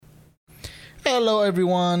Hello,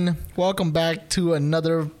 everyone. Welcome back to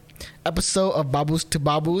another episode of Babus to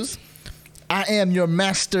Babus. I am your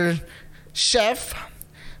master chef,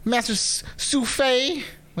 Master Souffle.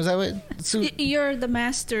 Was that what? You're the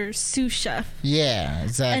master sous chef. Yeah,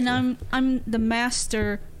 exactly. And I'm the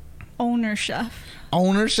master owner chef.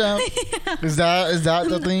 Owner chef? Yeah. Is that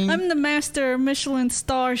the thing? I'm the master Michelin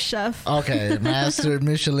star chef. Okay, master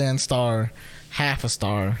Michelin star, half a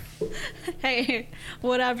star. Hey,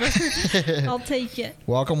 whatever. I'll take it.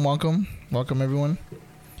 Welcome, everyone.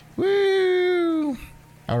 Woo!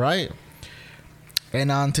 All right.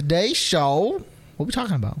 And on today's show, what are we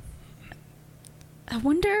talking about? I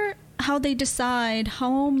wonder how they decide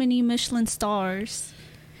how many Michelin stars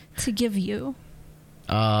to give you.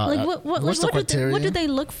 What's the criteria? What do they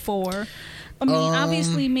look for? I mean,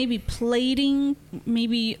 obviously, maybe plating,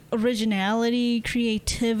 maybe originality,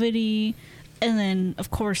 creativity, and then,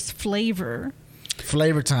 of course, flavor.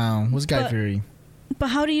 Flavor time. What's Guy Fieri? But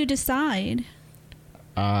how do you decide?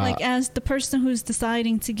 As the person who's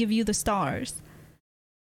deciding to give you the stars.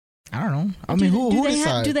 I don't know. I mean, who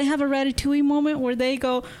decides? Do they have a Ratatouille moment where they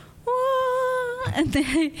go, "Wah," and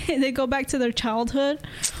they go back to their childhood?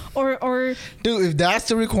 Or dude, if that's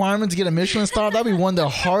the requirement to get a Michelin star, that'd be one of the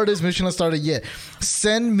hardest Michelin star to get.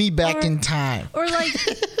 Send me back in time. Or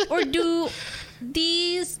do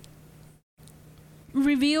these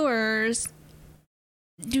reviewers,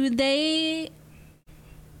 do they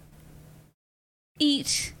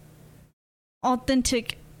eat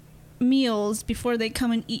authentic meals before they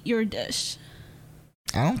come and eat your dish?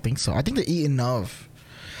 I don't think so. I think they eat enough.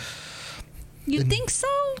 You think so?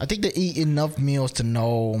 I think they eat enough meals to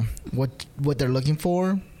know what they're looking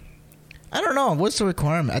for. I don't know. What's the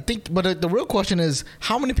requirement? I think, but the real question is,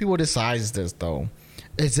 how many people decides this though?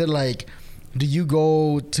 Is it like, do you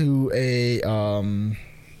go to a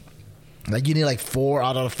you need like 4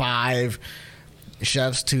 out of 5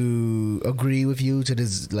 chefs to agree with you to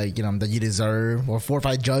this, that you deserve, or 4 or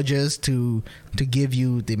 5 judges to give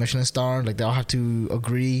you the Michelin star? Like they all have to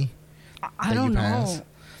agree. I don't know.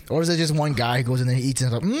 Or is it just one guy who goes in there and eats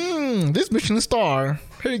and is like, this Michelin star,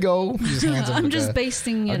 here you go. He just hands I'm just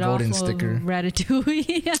basing it off of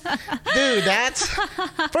Ratatouille. Dude, that's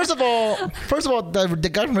first of all, the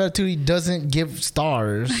guy from Ratatouille doesn't give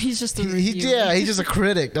stars. He's just a reviewer. He's just a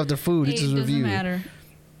critic of the food. Hey, he just reviews. It doesn't matter.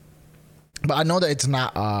 But I know that it's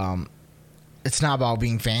not about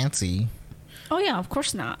being fancy. Oh yeah, of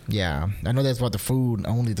course not. Yeah, I know that's about the food,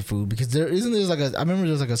 only the food, because I remember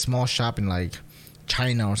there's like a small shop in like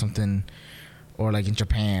China or something, or like in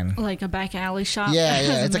Japan, like a back alley shop.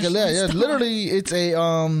 Yeah, it's like literally it's a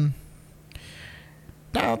I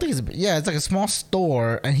don't think it's like a small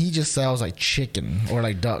store, and he just sells like chicken or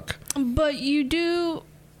like duck. But you do,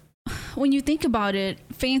 when you think about it,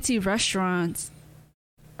 fancy restaurants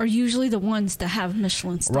are usually the ones that have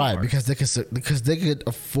Michelin stars, right? Because they could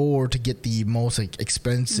afford to get the most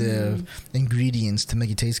expensive ingredients to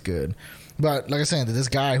make it taste good. But like I said, this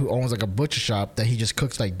guy who owns like a butcher shop that he just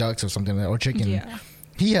cooks like ducks or something, or chicken,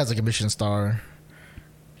 he has like a Michelin star.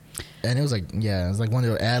 And it was like, it's like one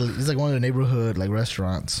of their neighborhood like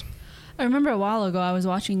restaurants. I remember a while ago I was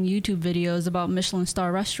watching YouTube videos about Michelin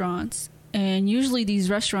star restaurants, and usually these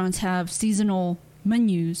restaurants have seasonal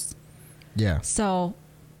menus. Yeah. So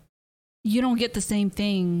you don't get the same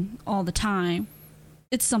thing all the time.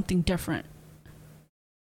 It's something different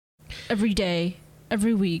every day.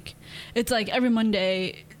 Every week. It's like every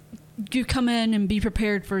Monday you come in and be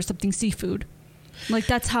prepared for something seafood. Like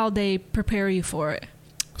that's how they prepare you for it.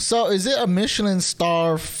 So is it a Michelin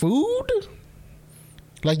star food?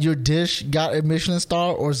 Like your dish got a Michelin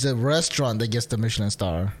star, or is it a restaurant that gets the Michelin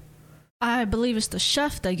star? I believe it's the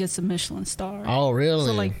chef that gets a Michelin star. Oh, really?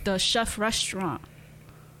 So like the chef restaurant.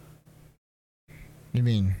 You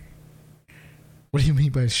mean? What do you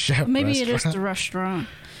mean by chef Maybe restaurant? it is the restaurant.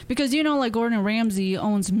 Because like Gordon Ramsay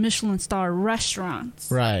owns Michelin star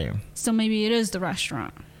restaurants. Right. So maybe it is the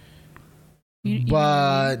restaurant.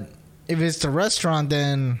 But if it's the restaurant,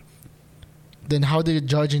 then how are they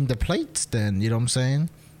judging the plates then? You know what I'm saying?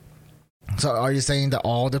 So are you saying that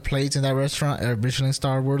all the plates in that restaurant are Michelin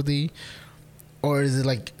star worthy? Or is it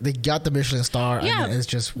like they got the Michelin star and it's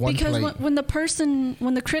just one plate? Because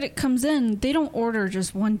when the critic comes in, they don't order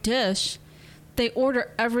just one dish. They order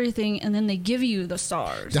everything and then they give you the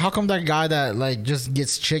stars. How come that guy that like just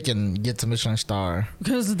gets chicken gets a Michelin star?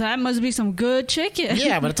 Because that must be some good chicken.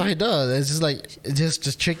 Yeah, but that's all he does. It's just like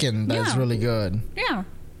just chicken that's really good. Yeah.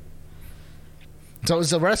 So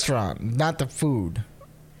it's a restaurant, not the food.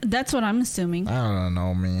 That's what I'm assuming. I don't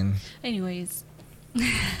know, man. Anyways.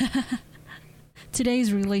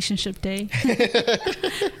 Today's relationship day.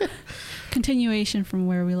 Continuation from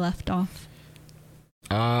where we left off.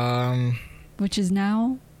 which is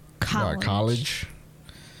now college. College.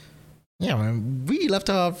 Yeah, man. We left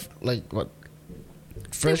off like what?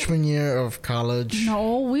 Freshman year of college.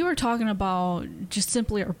 No, we were talking about just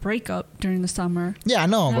simply our breakup during the summer. Yeah, I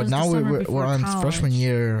know, That but was now the summer we're before on college. freshman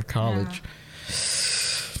year of college.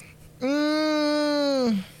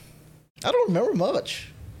 I don't remember much.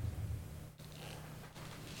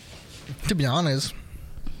 To be honest,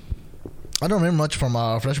 I don't remember much from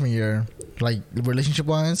freshman year, like relationship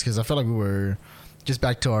wise, because I felt like we were just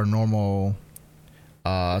back to our normal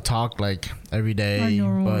talk like every Our day,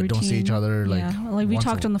 normal but don't see routine. each other like. Yeah, like we once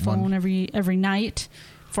talked a on the phone month. every night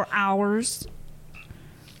for hours.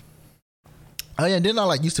 Oh yeah, didn't I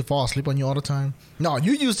like used to fall asleep on you all the time? No,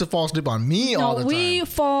 you used to fall asleep on me all the No, we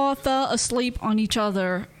time. fell asleep on each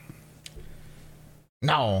other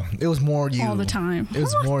No, it was more you all the time. It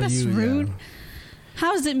was Oh, more that's you. rude. Yeah.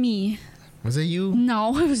 How is it me? Was it you?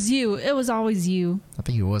 No, it was you. It was always you. I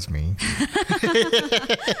think it was me.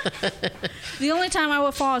 The only time I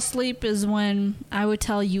would fall asleep is when I would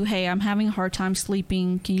tell you, hey, I'm having a hard time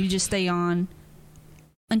sleeping. Can you just stay on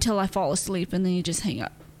until I fall asleep? And then you just hang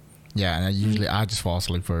up. Yeah, and usually I just fall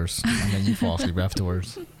asleep first, and then you fall asleep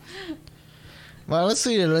afterwards. Well, let's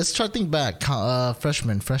see. Let's try to think back.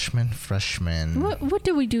 Freshman. What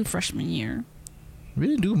did we do freshman year? We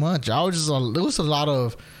didn't do much. I was just there was a lot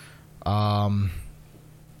of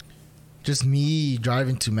just me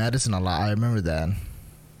driving to Madison a lot. I remember that.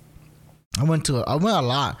 I went a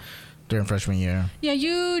lot during freshman year. Yeah,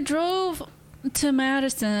 you drove to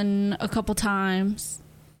Madison a couple times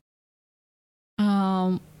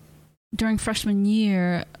during freshman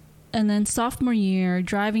year. And then sophomore year,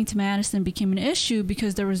 driving to Madison became an issue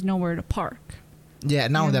because there was nowhere to park. Yeah,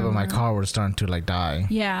 not only that, but my remember. car was starting to like die.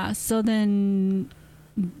 Yeah, so then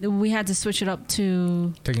we had to switch it up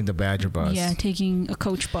to Taking the Badger bus. taking a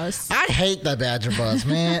coach bus. I hate that Badger bus,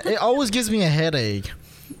 man. It always gives me a headache.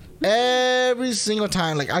 Every single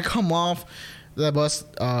time. Like, I come off that bus,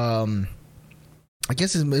 I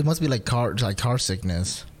guess it must be like car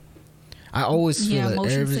sickness. I always feel it.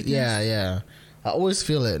 motion sickness. Yeah. I always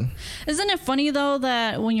feel it. Isn't it funny though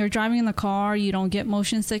that when you're driving in the car you don't get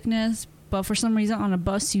motion sickness, but for some reason on a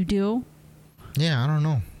bus you do? Yeah, I don't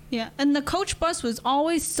know. Yeah, and the coach bus was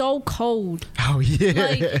always so cold. Oh, yeah.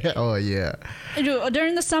 Like- oh, yeah.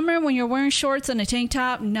 During the summer when you're wearing shorts and a tank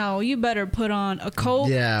top, no, you better put on a coat,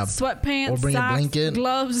 Yeah. sweatpants, Or bring a socks, blanket.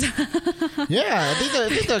 gloves. Yeah, I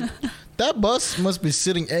think that bus must be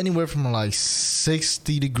sitting anywhere from like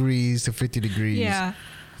 60 degrees to 50 degrees. Yeah.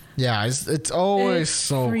 Yeah, it's always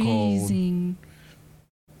so cold. freezing.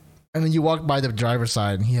 And then you walk by the driver's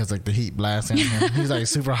side and he has like the heat blasting him. He's like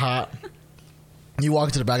super hot. You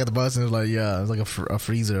walk to the back of the bus and it's like, yeah, it's like a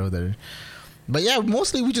freezer over there. But yeah,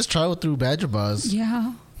 mostly we just travel through Badger Bus.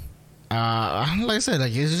 Yeah. Like I said,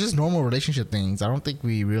 like it's just normal relationship things. I don't think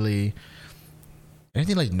we really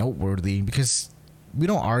anything like noteworthy because we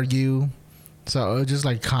don't argue. So it's just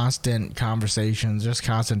like constant conversations, just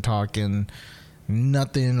constant talking.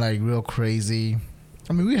 Nothing like real crazy.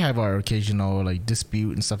 I mean, we have our occasional like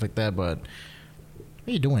dispute and stuff like that, but what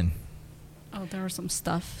are you doing? Oh, there was some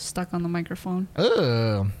stuff stuck on the microphone.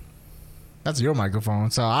 That's your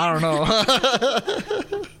microphone, so I don't know.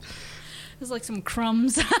 There's like some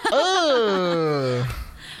crumbs.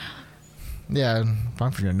 Yeah,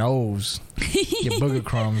 fine for your nose. Your booger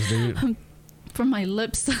crumbs, dude. From my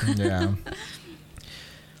lips. Yeah.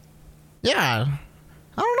 Yeah.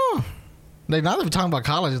 I don't know. Like now that we're talking about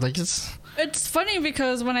college, like It's funny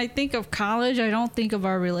because when I think of college, I don't think of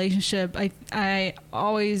our relationship. I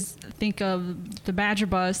always think of the Badger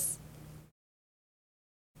Bus.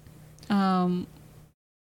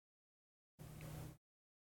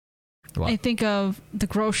 What? I think of the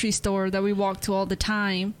grocery store that we walked to all the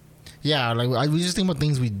time. yeah, like we just think about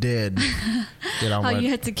things we did. You know, How but- you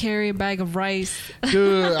had to carry a bag of rice.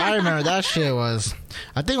 dude, I remember that shit was.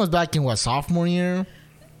 I think it was back in sophomore year.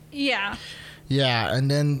 Yeah. Yeah, and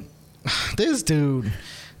then this dude.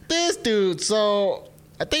 So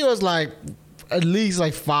I think it was like at least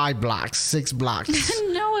like 6 blocks.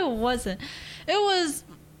 No, it wasn't. It was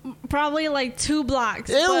probably like 2 blocks.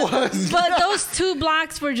 It was. But those 2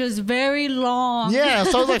 blocks were just very long. Yeah,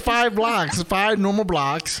 so it was like 5 blocks, 5 normal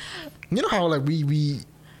blocks. You know how like we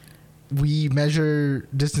measure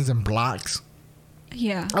distance in blocks.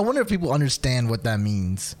 Yeah. I wonder if people understand what that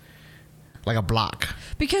means. Like a block.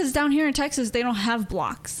 Because down here in Texas, they don't have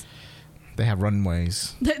blocks. They have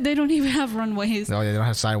runways. They don't even have runways. Oh, yeah, they don't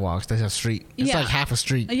have sidewalks. They have street. It's Yeah. like half a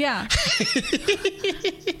street. Yeah.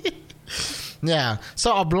 Yeah.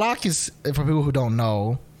 So a block is, for people who don't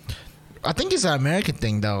know, I think it's an American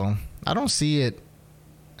thing though. I don't see it.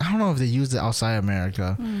 I don't know if they use it outside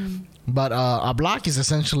America. But a block is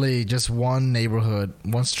essentially just one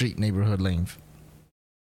street neighborhood length.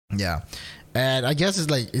 Yeah. And I guess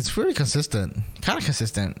it's pretty consistent, kind of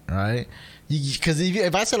consistent, right? Because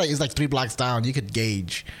if I say like it's like 3 blocks down, you could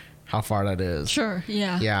gauge how far that is. Sure,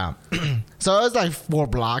 yeah. Yeah. So it's like 4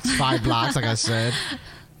 blocks, 5 blocks, like I said,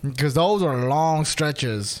 because those are long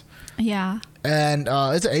stretches. Yeah. And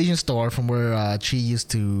it's an Asian store from where Chi used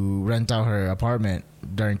to rent out her apartment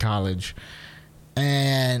during college.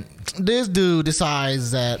 And this dude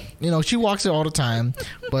decides that, she walks there all the time,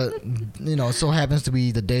 but, so happens to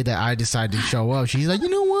be the day that I decide to show up. She's like, you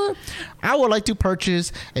know what? I would like to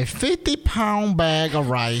purchase a 50-pound bag of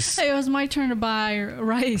rice. Hey, it was my turn to buy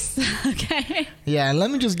rice. Okay. Yeah,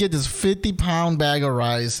 let me just get this 50-pound bag of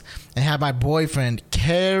rice and have my boyfriend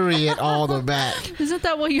carry it all the way back. Isn't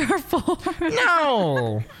that what you're for?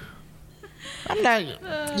 No. I'm not,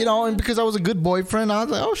 and because I was a good boyfriend, I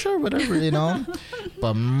was like, oh, sure, whatever,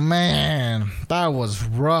 But, man, that was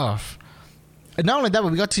rough. And not only that,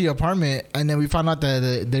 but we got to your apartment, and then we found out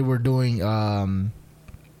that they were doing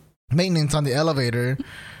maintenance on the elevator.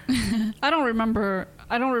 I don't remember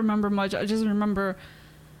much. I just remember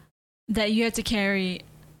that you had to carry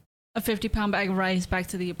a 50-pound bag of rice back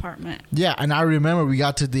to the apartment. Yeah, and I remember we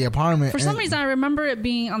got to the apartment. For some reason, I remember it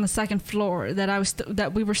being on the second floor,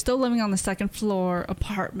 that we were still living on the second floor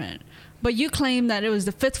apartment. But you claimed that it was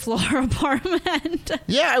the 5th floor apartment.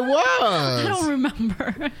 Yeah, it was. I don't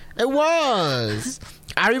remember. It was.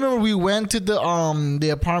 I remember we went to the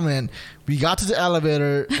apartment. We got to the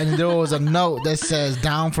elevator, and there was a note that says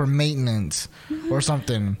 "down for maintenance" or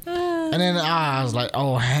something. And then I was like,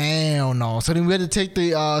 "Oh hell no!" So then we had to take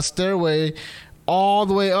the stairway all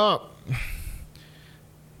the way up.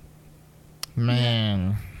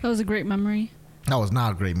 Man, that was a great memory. That was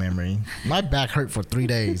not a great memory. My back hurt for 3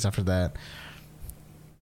 days after that.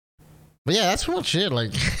 But yeah, that's pretty much it.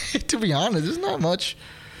 Like, to be honest, there's not much.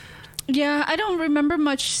 Yeah, I don't remember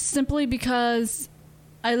much simply because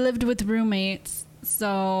I lived with roommates.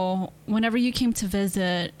 So whenever you came to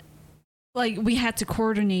visit, like, we had to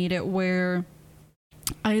coordinate it where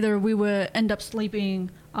either we would end up sleeping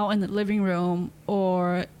out in the living room,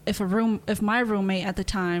 or if my roommate at the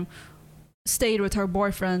time stayed with her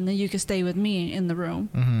boyfriend, then you could stay with me in the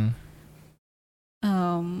room.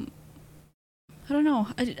 I don't know.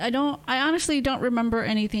 I honestly don't remember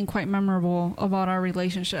anything quite memorable about our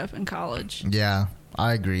relationship in college. Yeah,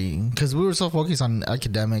 I agree. Because we were so focused on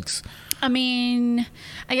academics. I mean,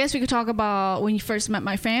 I guess we could talk about when you first met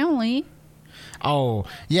my family. Oh,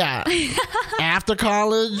 yeah. After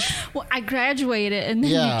college? Well, I graduated and then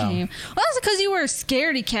you came. Well, that's because you were a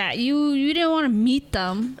scaredy cat. You didn't want to meet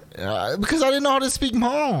them. Because I didn't know how to speak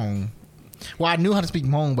Hmong. Well, I knew how to speak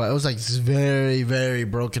Hmong, but it was like this very, very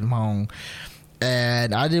broken Hmong.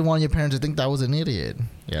 And I didn't want your parents to think that I was an idiot,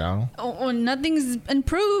 Oh, well, nothing's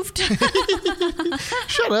improved.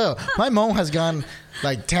 Shut up. My Hmong has gone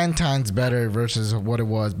like 10 times better versus what it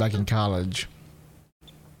was back in college.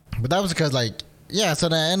 But that was because, so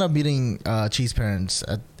then I ended up meeting Chi's parents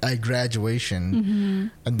at graduation. Mm-hmm.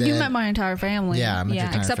 And then, you met my entire family. Yeah, I met your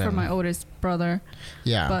entire except family. For my oldest brother.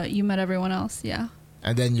 Yeah. But you met everyone else, yeah.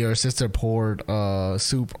 And then your sister poured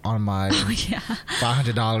soup on my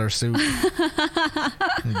 $500 soup.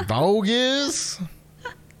 Bogus.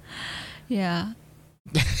 Yeah.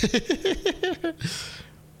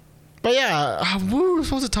 But yeah, we were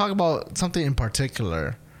supposed to talk about something in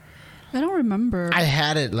particular. I don't remember. I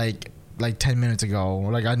had it like 10 minutes ago.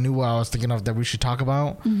 Like, I knew what I was thinking of that we should talk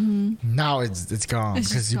about. Mm-hmm. Now it's gone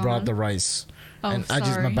because you brought up the rice. Oh, and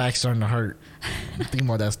sorry. my back's starting to hurt thinking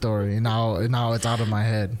about that story. And now it's out of my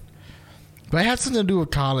head. But it had something to do with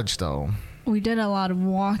college, though. We did a lot of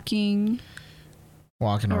walking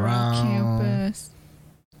around campus.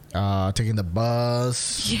 Taking the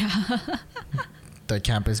bus. Yeah. The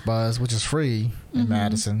campus bus, which is free in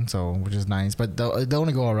Madison, so which is nice. But they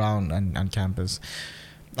only go around on campus.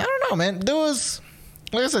 I don't know, man. There was,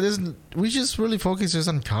 like I said, we just really focused just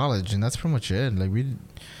on college, and that's pretty much it. Like, we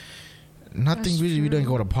didn't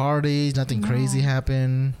go to parties. Nothing crazy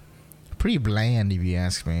happened. Pretty bland, if you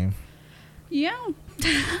ask me. Yeah.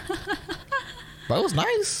 But it was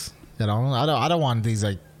nice. I don't want these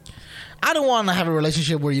I don't want to have a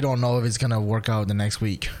relationship where you don't know if it's gonna work out the next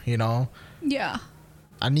week. Yeah.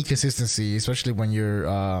 I need consistency, especially when you're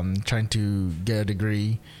trying to get a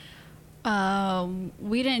degree.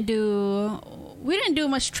 We didn't do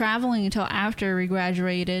much traveling until after we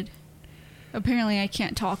graduated. Apparently, I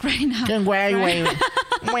can't talk right now.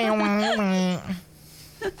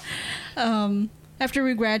 After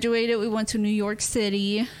we graduated, we went to New York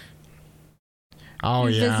City. Oh,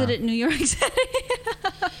 we visited New York City.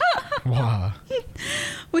 Wow.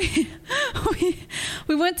 we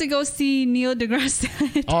we went to go see Neil deGrasse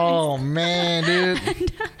Tyson. Oh man, dude.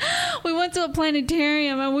 And, we went to a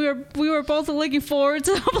planetarium, and we were both looking forward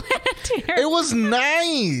to the planetarium. It was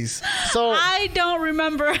nice. So I don't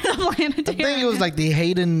remember the planetarium. I think it was like the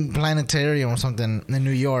Hayden Planetarium or something in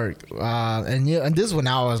New York. And this one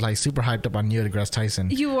I was like super hyped up on Neil deGrasse Tyson.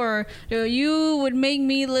 You were. You would make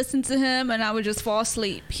me listen to him, and I would just fall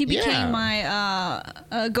asleep. He became my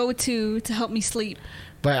go-to to help me sleep.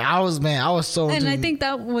 But I was so. And I think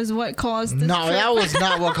that was what caused this No, trip. that was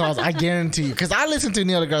not what caused. I guarantee you, because I listen to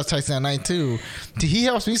Neil deGrasse Tyson at night too. He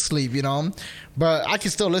helps me sleep, you know. But I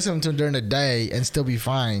can still listen to him during the day and still be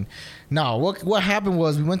fine. No, what happened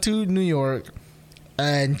was we went to New York.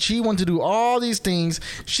 And she wanted to do all these things.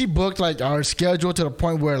 She booked like our schedule to the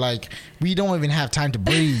point where like we don't even have time to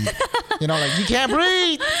breathe. You know, like you can't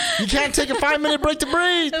breathe. You can't take a 5-minute break to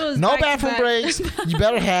breathe. No bathroom breaks. You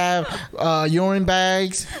better have urine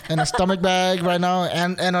bags and a stomach bag right now,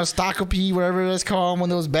 and a stocopy, whatever it's called, one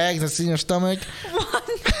of those bags that's in your stomach.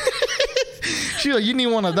 She was like, you need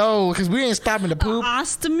one of those because we ain't stopping to poop.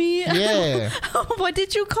 Ostomy? Yeah. What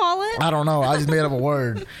did you call it? I don't know. I just made up a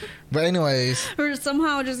word. But anyways, we're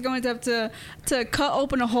somehow just going to have to cut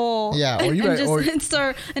open a hole. Yeah, or you better, just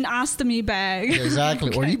insert an ostomy bag. Yeah, exactly.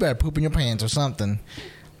 Okay. Or you better poop in your pants or something.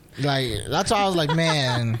 Like that's why I was like,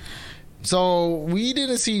 man. So we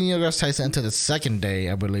didn't see Neil deGrasse Tyson until the second day,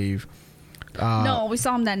 I believe. No, we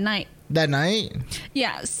saw him that night. That night?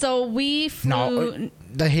 Yeah. So we flew. No,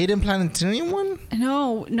 the Hayden Planetarium one?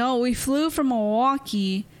 No, we flew from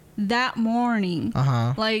Milwaukee that morning,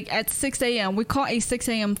 like at 6 a.m. We caught a 6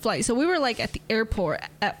 a.m. flight. So we were like at the airport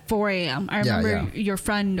at 4 a.m. I remember your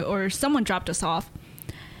friend or someone dropped us off.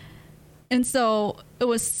 And so it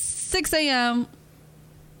was 6 a.m.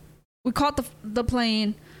 We caught the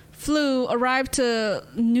plane, flew, arrived to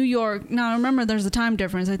New York. Now, remember, there's a time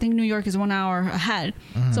difference. I think New York is 1 hour ahead.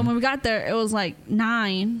 So when we got there, it was like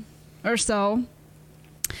 9 or so.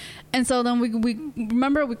 And so then we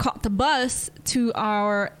remember we caught the bus to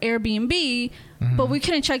our Airbnb, but we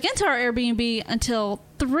couldn't check into our Airbnb until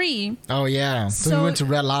 3. Oh, yeah. So we went to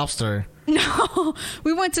Red Lobster. No,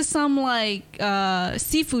 we went to some like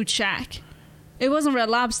seafood shack. It wasn't Red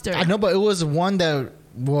Lobster. I know, but it was one that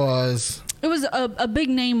was... It was a big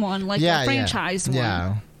name one, like a franchise one.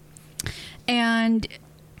 Yeah. And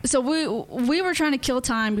so we were trying to kill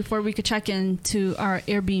time before we could check into our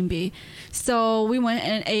Airbnb. So we went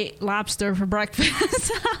and ate lobster for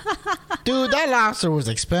breakfast. Dude, that lobster was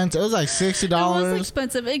expensive. It was like $60. It was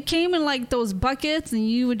expensive. It came in like those buckets, and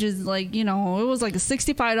you would just like, you know, it was like a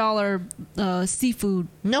 $65 seafood.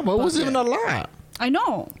 No, but it wasn't even a lot. I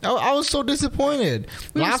know. I was so disappointed.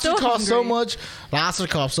 Lobster costs so much. Lobster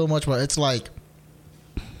costs so much, but it's like,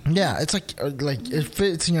 yeah, it's like it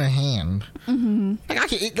fits in your hand. Like I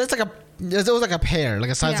can eat. That's like it was like a pear, like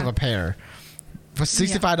a size of a pear, for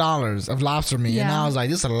 $65 of lobster meat. And I was like,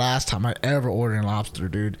 this is the last time I ever ordered lobster,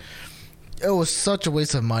 dude. It was such a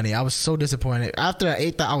waste of money. I was so disappointed. After I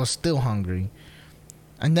ate that, I was still hungry.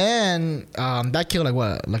 And then that killed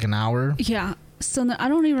like an hour. Yeah. So I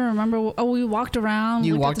don't even remember. Oh, we walked around.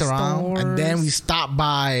 You walked around, stores. And then we stopped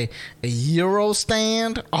by a Euro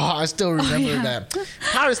stand. Oh, I still remember that.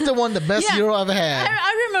 Probably still one of the best Euro I've ever had.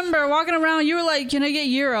 I remember walking around. You were like, "Can I get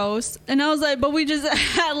Euros?" And I was like, "But we just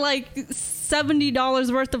had like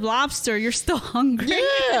 $70 worth of lobster. You're still hungry."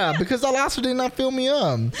 Yeah, because the lobster did not fill me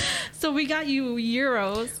up. So we got you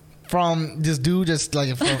Euros from this dude just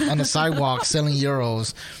like on the sidewalk selling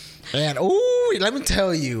Euros. And ooh, let me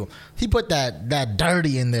tell you, he put that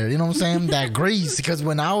dirty in there. You know what I'm saying? That grease. Because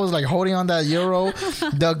when I was like holding on that Euro,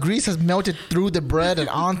 the grease has melted through the bread and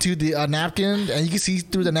onto the napkin, and you can see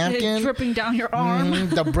through the napkin, it's dripping down your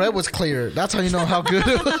arm. The bread was clear. That's how you know how good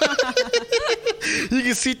it was. You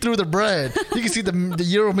can see through the bread. You can see the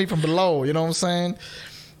Euro meat from below. You know what I'm saying?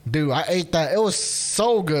 Dude, I ate that. It was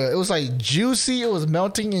so good. It was like juicy. It was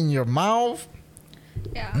melting in your mouth.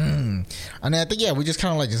 Yeah. And then I think we just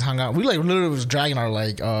kind of like just hung out. We like literally was dragging our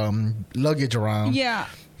like luggage around. Yeah.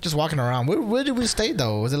 Just walking around. Where did we stay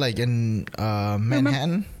though? Was it like in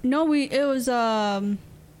Manhattan? No, it was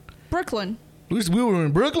Brooklyn. We were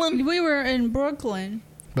in Brooklyn. We were in Brooklyn.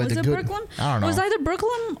 But was it Brooklyn? I don't know. It was either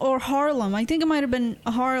Brooklyn or Harlem. I think it might have been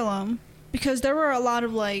Harlem because there were a lot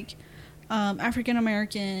of like African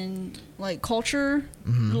American like culture,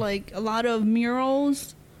 like a lot of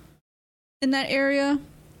murals in that area.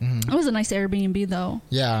 It was a nice Airbnb though.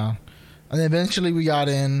 Yeah. And then eventually we got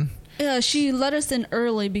in. Yeah, she let us in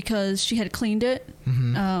early because she had cleaned it.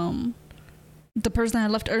 The person had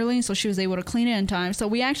left early, so she was able to clean it in time. So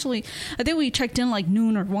we actually, I think we checked in like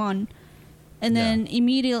noon or 1. and then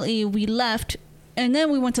immediately we left, and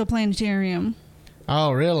then we went to a planetarium.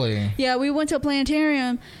 Oh, really? Yeah, we went to a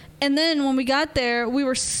planetarium, and then when we got there, we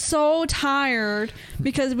were so tired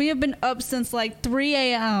because we have been up since like 3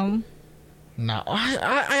 a.m. No,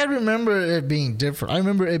 I remember it being different. I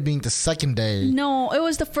remember it being the second day. No, it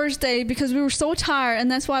was the first day because we were so tired,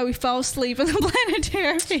 and that's why we fell asleep in the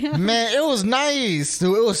planetarium. Man, it was nice.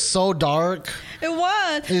 Dude, it was so dark. It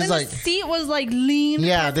was. It's and like the seat was like leaned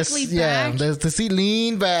perfectly back. The seat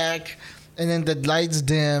leaned back, and then the lights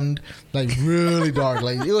dimmed, like really dark.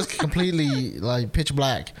 Like it was completely like pitch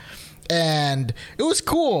black. And it was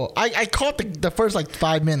cool. I caught the first like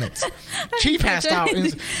 5 minutes. She passed out.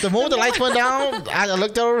 And the moment the lights went down, I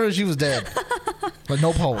looked at her and she was dead. But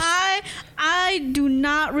no pulse. I do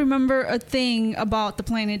not remember a thing about the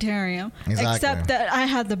planetarium. Exactly. Except that I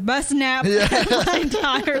had the best nap of my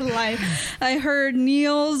entire life. I heard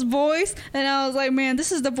Neil's voice and I was like, man,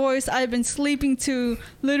 this is the voice I've been sleeping to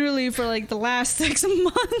literally for like the last 6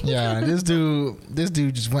 months. Yeah, this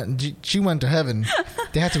dude just went. She went to heaven.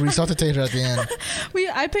 They had to resuscitate her at the end.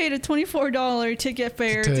 I paid a $24 ticket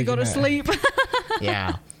fare to go to sleep.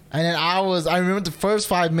 Yeah, and then I remember the first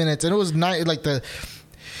 5 minutes, and it was nice. Like it's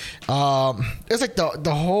like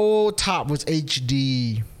the whole top was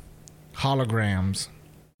HD holograms.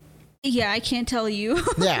 Yeah, I can't tell you.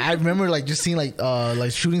 Yeah, I remember like just seeing like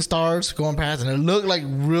shooting stars going past, and it looked like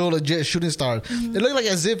real legit shooting stars. Mm-hmm. It looked like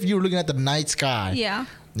as if you were looking at the night sky. Yeah.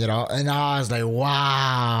 You know, and I was like,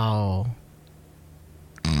 wow.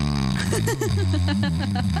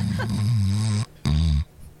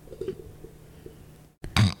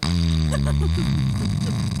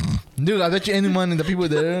 Dude, I bet you anyone in the people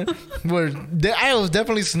there I was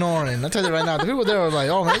definitely snoring. I'll tell you right now. The people there were like,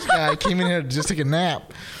 oh man, this guy came in here to just take a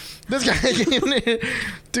nap. This guy came in here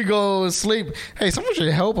to go sleep. Hey, someone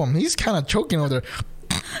should help him. He's kind of choking over there.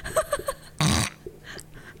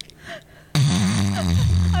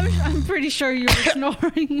 I'm pretty sure you were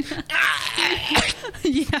snoring.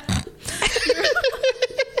 Yeah.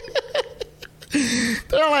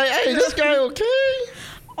 They're like, hey, this guy okay?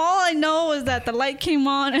 All I know is that the light came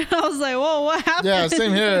on and I was like, whoa, what happened? Yeah,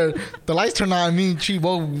 same here. The lights turned on and me and Chi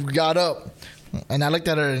both got up. And I looked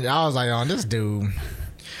at her and I was like, oh, this dude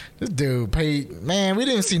paid. Man, we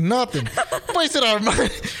didn't see nothing. Wasted our money.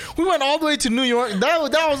 We went all the way to New York.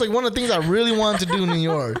 That was like one of the things I really wanted to do in New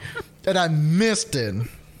York. And I missed it.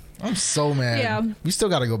 I'm so mad. Yeah. We still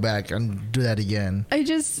got to go back and do that again.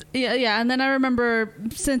 Yeah. And then I remember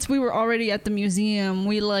since we were already at the museum,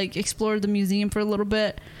 we like explored the museum for a little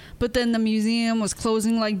bit, but then the museum was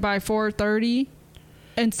closing like by 4:30.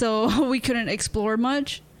 And so we couldn't explore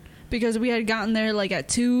much because we had gotten there like at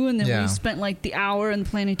 2 and then we spent like the hour in the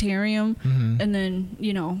planetarium. Mm-hmm. And then,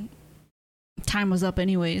 you know, time was up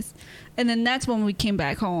anyways. And then that's when we came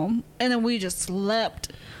back home and then we just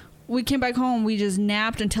slept. We came back home. We just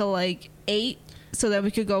napped until like 8 so that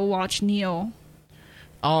we could go watch Neil.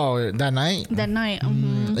 Oh, that night? That night.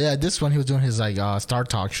 Mm-hmm. Yeah, this one he was doing his like Star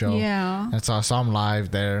Talk show. Yeah. And so I saw him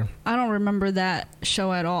live there. I don't remember that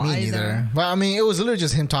show at all. Me either. But I mean, it was literally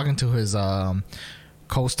just him talking to his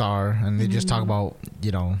co-star, and they just talk about,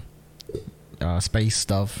 you know, space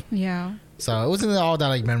stuff. Yeah. So it wasn't all that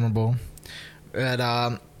like memorable. But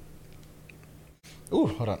ooh,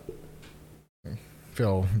 hold on.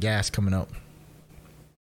 Feel gas coming up.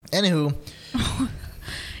 Anywho.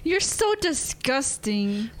 You're so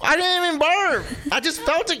disgusting. I didn't even burp. I just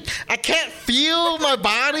felt it. I can't feel my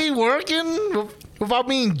body working without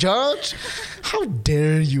being judged. How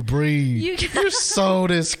dare you breathe? You're so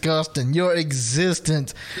disgusting. Your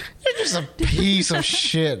existence. You're just a piece of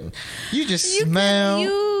shit. You just smell.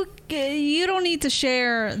 You don't need to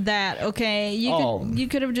share that, okay? You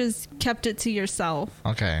could have just kept it to yourself.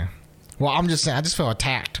 Okay. Well, I'm just saying, I just feel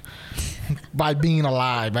attacked by being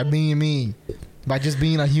alive, by being me, by just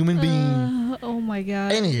being a human being. Oh my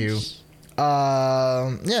God. Anywho,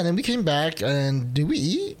 yeah, then we came back, and did we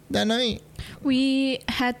eat that night? We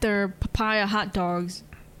had their papaya hot dogs.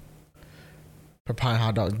 Papaya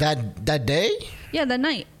hot dogs. That day? Yeah, that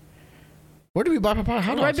night. Where did we buy papaya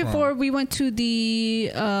hot dogs Right before we went to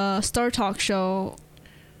the Star Talk show.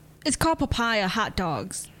 It's called Papaya Hot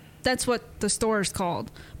Dogs. That's what the store is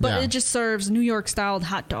called. But it just serves New York styled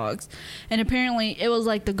hot dogs. And apparently it was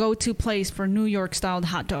like the go-to place for New York styled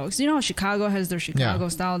hot dogs. You know how Chicago has their Chicago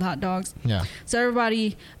styled hot dogs? Yeah. So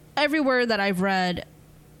everywhere that I've read,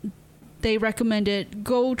 they recommended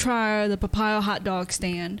go try the papaya hot dog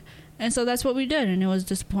stand. And so that's what we did, and it was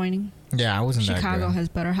disappointing. Yeah, I wasn't Chicago that good. has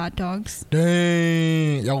better hot dogs.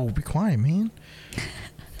 Dang. Yo, be quiet, man.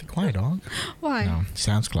 Be Why, dog? Why? No,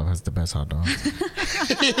 Sam's Club has the best hot dogs.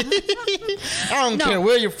 I don't care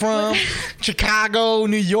where you're from. Chicago,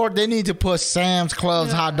 New York, they need to put Sam's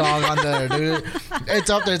Club's hot dog on there, dude. It's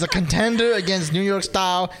up there. It's a contender against New York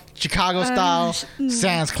style, Chicago style,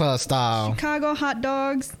 Sam's Club style. Chicago hot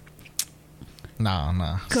dogs.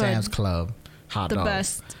 No. Good. Sam's Club hot The dog.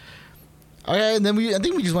 best. Okay, and then I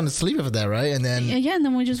think we just went to sleep after that, right? And then Yeah, and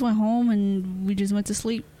then we just went home and we just went to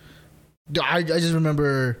sleep. I just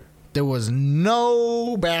remember there was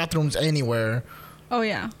no bathrooms anywhere. Oh,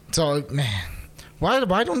 yeah. So, man,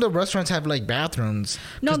 why don't the restaurants have like bathrooms?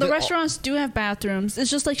 No, 'Cause the they- restaurants do have bathrooms. It's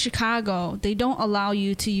just like Chicago. They don't allow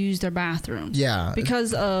you to use their bathrooms. Yeah.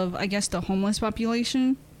 Because of, I guess, the homeless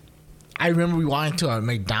population. I remember we went to a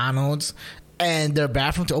McDonald's and their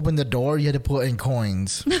bathroom, to open the door, you had to put in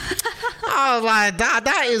coins. I was like,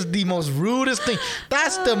 that is the most rudest thing.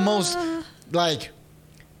 That's the most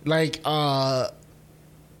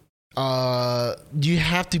you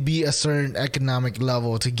have to be a certain economic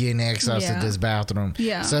level to gain access to this bathroom.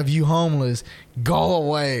 Yeah. So if you homeless, go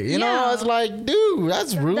away. You know, Yeah. it's like, dude,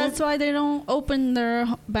 that's rude. That's why they don't open their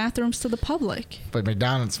bathrooms to the public. But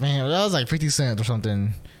McDonald's, man, that was like 50 cents or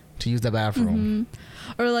something to use the bathroom.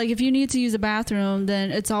 Or like if you need to use a bathroom,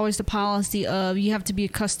 then it's always the policy of you have to be a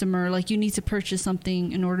customer. Like you need to purchase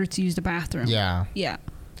something in order to use the bathroom. Yeah. Yeah.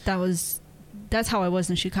 That's how I was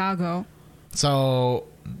in Chicago. So,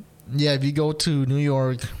 yeah, if you go to New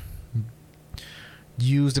York,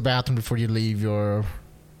 use the bathroom before you leave your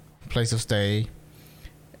place of stay.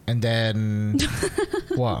 And then,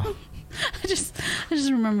 what? I just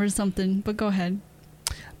remembered something, but go ahead.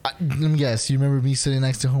 Let me guess. You remember me sitting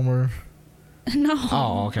next to Homer? No.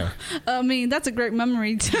 Oh, okay. I mean, that's a great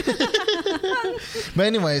memory too. But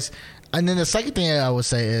anyways, and then the second thing I would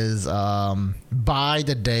say is buy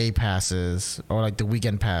the day passes or like the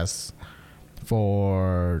weekend pass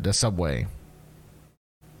for the subway.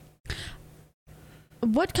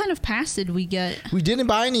 What kind of pass did we get? We didn't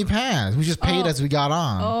buy any pass. We just paid as we got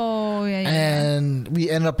on. Oh, yeah. And we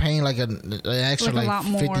ended up paying like an extra Like a lot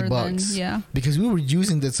more $50 yeah. because we were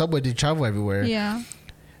using the subway to travel everywhere. Yeah.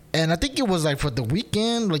 And I think it was like for the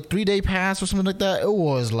weekend, like 3-day pass or something like that. It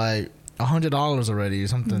was like $100 already or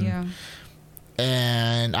something. Yeah.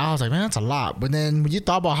 And I was like, man, that's a lot. But then when you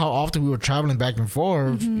thought about how often we were traveling back and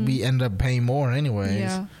forth, we ended up paying more anyways.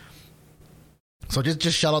 Yeah. So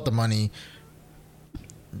just shell out the money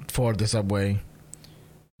for the subway.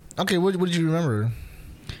 Okay, what did you remember?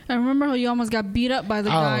 I remember how you almost got beat up by the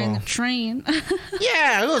guy in the train.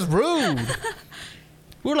 Yeah, it was rude.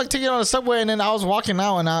 We were like taking on the subway, and then I was walking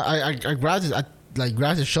out, and I grabbed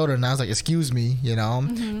his shoulder, and I was like, "Excuse me," you know,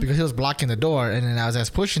 because he was blocking the door, and then as I was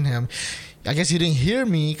pushing him, I guess he didn't hear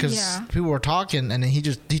me because people were talking, and then he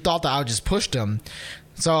thought that I just pushed him.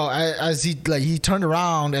 So as he turned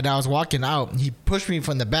around and I was walking out, he pushed me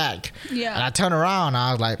from the back. Yeah. And I turned around and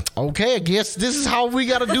I was like, okay, I guess this is how we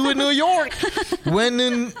got to do in New York. When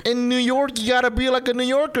in New York, you got to be like a New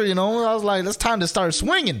Yorker, you know? I was like, it's time to start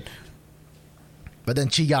swinging. But then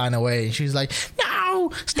she got in the way and she was like,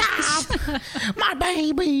 no, stop. My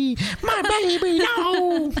baby,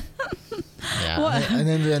 no. Yeah. What? And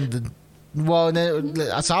then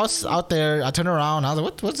so I was out there. I turned around. I was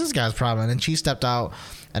like, "What's this guy's problem?" And then she stepped out,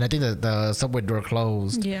 and I think that the subway door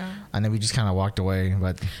closed. Yeah. And then we just kind of walked away.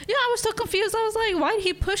 But Yeah, I was so confused. I was like, why did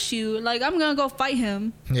he push you? Like, I'm going to go fight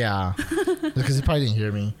him. yeah, because he probably didn't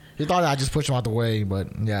hear me. He thought I just pushed him out the way. But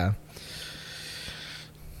yeah.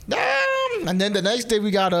 And then the next day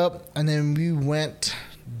we got up, and then we went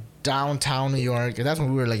downtown New York, and that's when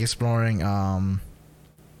we were like exploring.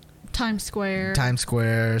 Times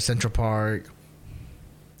Square, Central Park,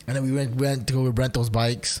 and then we went to go rent those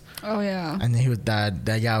bikes. Oh yeah. And then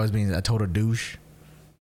that guy was being a total douche.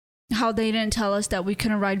 How they didn't tell us that we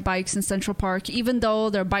couldn't ride bikes in Central Park, even though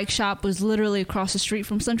their bike shop was literally across the street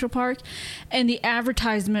from Central Park, and the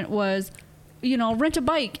advertisement was, rent a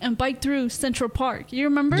bike and bike through Central Park. You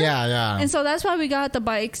remember? Yeah. And so that's why we got the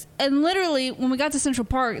bikes. And literally, when we got to Central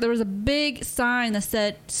Park, there was a big sign that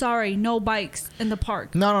said, sorry, no bikes in the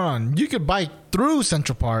park. No. You could bike through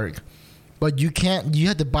Central Park, but you can't. You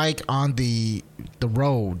had to bike on the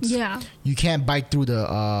roads. Yeah. You can't bike through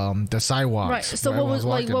the sidewalks. Right. So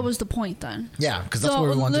what was the point then? Yeah, because that's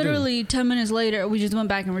what we wanted to do. Literally 10 minutes later, we just went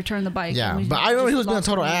back and returned the bike. Yeah, but I remember he was being a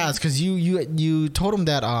total ass because you told him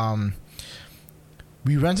that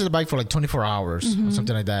we rented the bike for like 24 hours or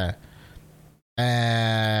something like that.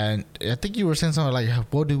 And I think you were saying something like,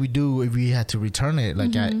 what do we do if we had to return it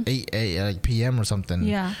like at 8 p.m. or something?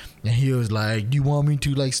 Yeah. And he was like, do you want me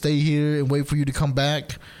to like stay here and wait for you to come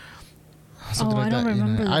back? Something like I don't that.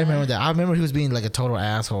 remember that. I remember that. I remember he was being like a total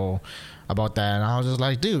asshole. about that, and I was just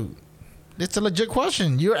like, dude, it's a legit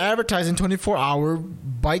question. You're advertising 24-hour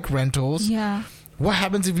bike rentals. Yeah. What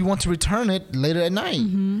happens if you want to return it later at night?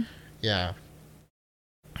 Mm-hmm. Yeah.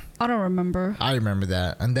 I don't remember. I remember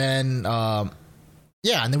that. And then, and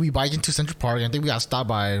then we bike into Central Park. I think we got stopped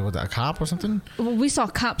by a cop or something. Well, we saw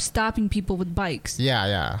cops stopping people with bikes.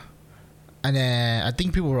 Yeah. And then I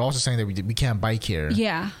think people were also saying that we can't bike here.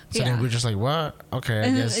 Yeah. So then we're just like, what? Okay, I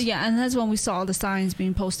and guess. Yeah, and that's when we saw the signs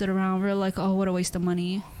being posted around. We are like, oh, what a waste of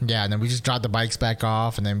money. Yeah, and then we just dropped the bikes back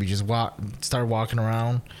off, and then we just started walking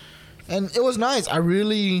around. And it was nice.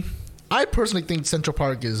 I personally think Central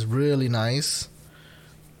Park is really nice.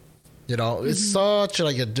 You know, it's such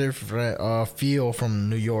like a different feel from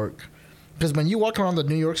New York. Because when you walk around the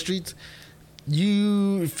New York streets,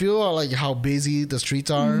 you feel like how busy the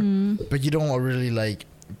streets are, but you don't really like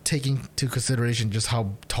take into consideration just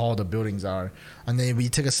how tall the buildings are. And then when you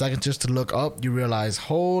take a second just to look up, you realize,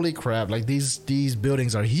 holy crap, like these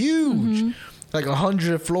buildings are huge. Like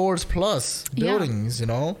 100 floors plus buildings, you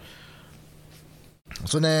know?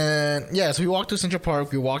 So then, so we walked through Central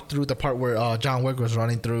Park. We walked through the part where John Wick was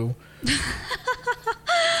running through.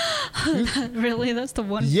 Really? That's the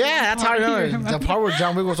one? Yeah, that's how I remember. The part where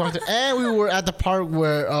John Wick was walking through. And we were at the part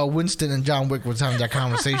where Winston and John Wick was having that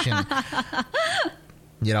conversation.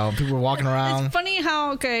 You know, people were walking around. It's funny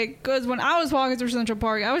how, because when I was walking through Central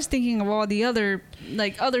Park, I was thinking of all the other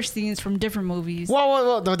scenes from different movies.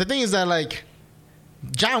 Well, the thing is that, like,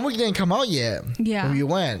 John Wick didn't come out yet. Yeah. When we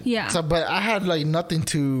went. Yeah. So, but I had, like, nothing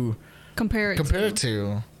to compare it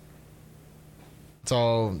to.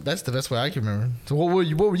 So that's the best way I can remember. So what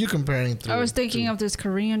were you comparing to? I was thinking of this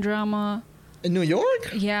Korean drama in New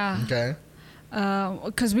York. Yeah. Okay.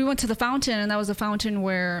 Because we went to the fountain, and that was a fountain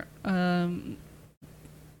where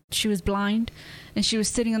she was blind, and she was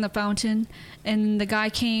sitting on the fountain, and the guy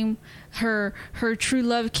came, her true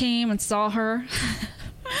love came and saw her.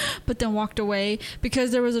 But then walked away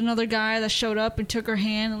because there was another guy that showed up and took her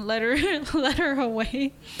hand and let her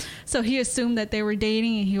away. So he assumed that they were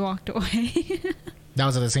dating, and he walked away. That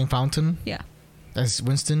was at the same fountain? Yeah. That's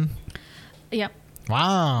Winston? Yep.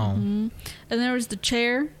 Wow. Mm-hmm. And there was the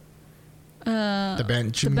chair. The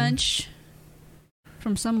bench. The bench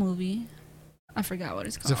from some movie. I forgot what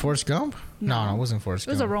it's called. Is it Forrest Gump? No, it wasn't Forrest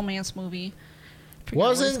Gump. It was a romance movie.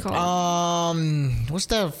 Wasn't what's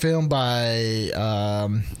that film by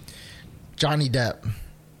Johnny Depp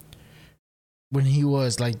when he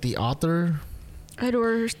was like the author?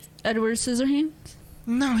 Edward Scissorhands?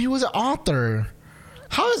 No, he was an author.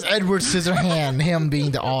 How is Edward Scissorhands him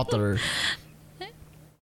being the author?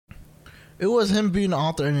 It was him being the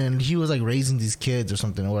author, and then he was like raising these kids or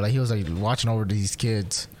something, or like he was like watching over these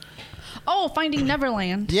kids. Oh, Finding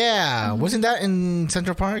Neverland. Yeah, wasn't that in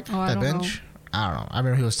Central Park? Oh, that bench. Know. I don't know. I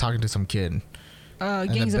remember he was talking to some kid.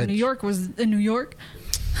 Gangs of New York was in New York.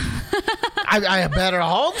 I better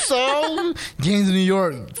hope so. Gangs of New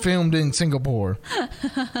York filmed in Singapore.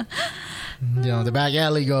 You know, the back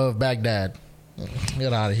alley of Baghdad.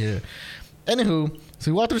 Get out of here. Anywho,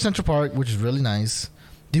 so we walked through Central Park, which is really nice.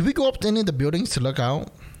 Did we go up to any of the buildings to look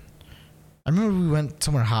out? I remember we went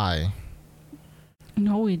somewhere high.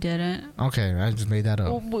 No, we didn't. Okay, I just made that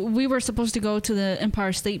up. Well, we were supposed to go to the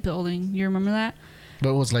Empire State Building. You remember that?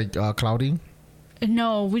 But it was like cloudy?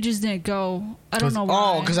 No, we just didn't go. I don't know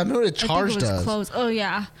why. Oh, because I remember it charged us. Closed. Oh,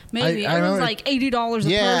 yeah. Maybe. I it was like $80 a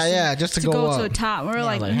person. Yeah, just to go up. To the top. We were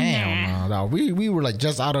like, hell no. We were like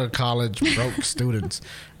just out of college, broke students.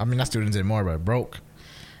 I mean, not students anymore, but broke.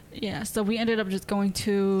 Yeah, so we ended up just going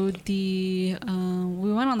to we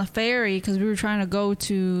went on the ferry because we were trying to go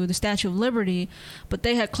to the Statue of Liberty, but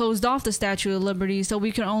they had closed off the Statue of Liberty, so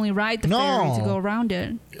we could only ride the ferry to go around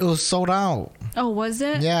it. It was sold out. Oh, was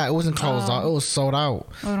it? Yeah, it wasn't closed out. It was sold out.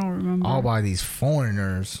 I don't remember. All by these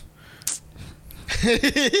foreigners.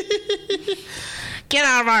 Get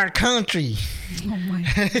out of our country. Oh, my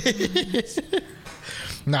goodness.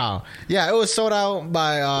 No, yeah, it was sold out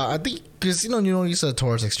by I think because you said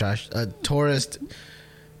tourist extraction, tourist.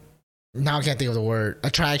 Now I can't think of the word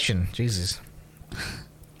attraction. Jesus,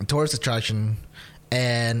 a tourist attraction,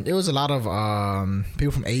 and it was a lot of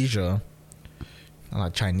people from Asia, a lot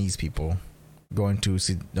of Chinese people going to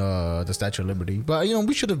see the Statue of Liberty. But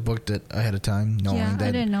we should have booked it ahead of time, knowing that.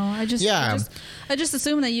 I didn't know. I just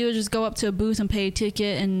assumed that you would just go up to a booth and pay a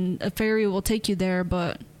ticket, and a ferry will take you there,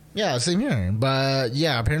 but. Yeah, same here. But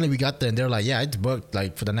yeah, apparently we got there and they're like, yeah, it's booked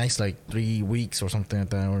like for the next like 3 weeks or something like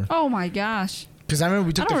that. Oh my gosh. Because I remember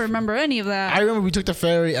we took I don't remember any of that. I remember we took the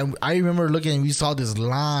ferry and I remember looking and we saw this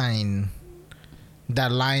line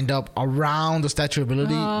that lined up around the Statue of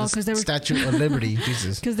Liberty. Statue of Liberty.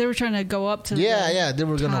 Jesus. Because they were trying to go up to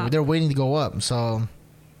they were waiting to go up. So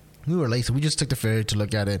We were late, so we just took the ferry to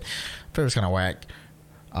look at it. Ferry was kind of whack.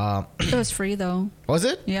 It was free though. Was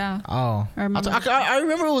it? Yeah. Oh, I remember. I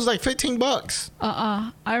remember it was like $15.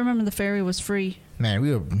 I remember the ferry was free. Man,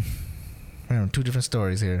 we were two different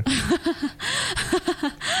stories here.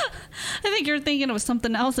 I think you're thinking of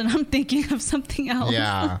something else, and I'm thinking of something else.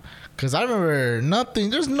 Yeah, because I remember nothing.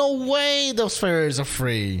 There's no way those ferries are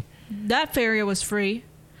free. That ferry was free.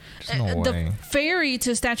 There's no way. The ferry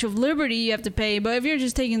to Statue of Liberty you have to pay, but if you're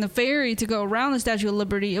just taking the ferry to go around the Statue of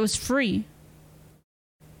Liberty, it was free.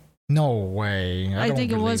 No way. I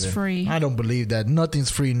think it was free. I don't believe that. Nothing's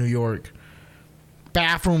free in New York.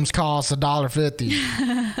 Bathrooms cost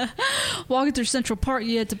 $1.50. Walking through Central Park,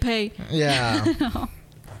 you had to pay. Yeah.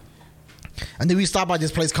 And then we stopped by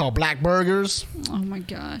this place called Black Burgers. Oh my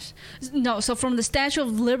gosh. No, so from the Statue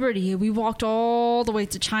of Liberty, we walked all the way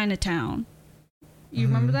to Chinatown. You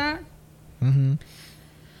remember that? Mm-hmm.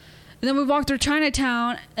 And then we walked through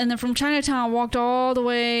Chinatown, and then from Chinatown, walked all the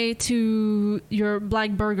way to your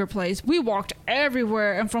Black Burger place. We walked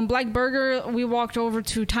everywhere, and from Black Burger, we walked over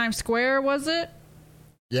to Times Square, was it?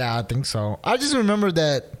 Yeah, I think so. I just remember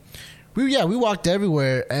that we walked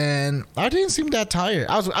everywhere, and I didn't seem that tired.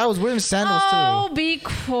 I was wearing sandals too. Oh, be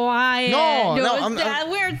quiet. No,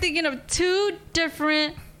 we're thinking of two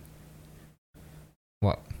different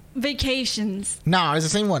What? vacations. No, it's the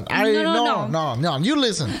same one. No. You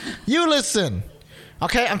listen.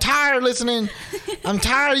 Okay, I'm tired of listening. I'm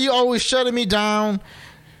tired of you always shutting me down.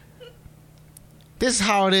 This is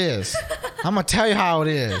how it is. I'm gonna tell you how it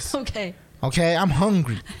is. Okay, I'm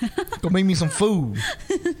hungry. Go make me some food.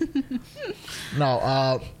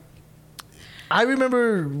 No, I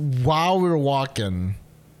remember while we were walking,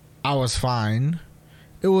 I was fine.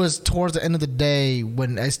 It was towards the end of the day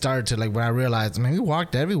when I started to when I realized, man, we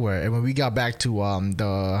walked everywhere. And when we got back to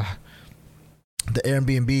the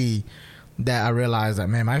Airbnb, that I realized that,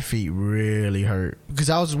 man, my feet really hurt because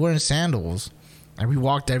I was wearing sandals, and we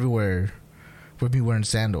walked everywhere with me wearing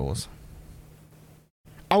sandals.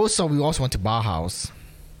 We also went to Bauhaus.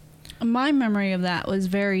 My memory of that was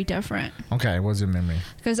very different. Okay, what's your memory?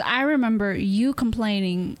 Because I remember you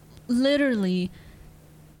complaining literally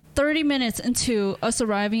 30 minutes into us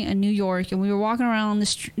arriving in New York, and we were walking around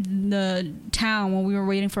the town when we were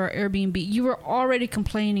waiting for our Airbnb. You were already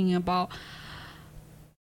complaining about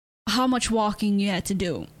how much walking you had to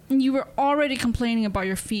do. And you were already complaining about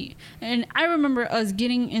your feet. And I remember us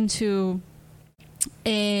getting into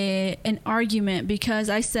an argument because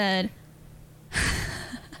I said...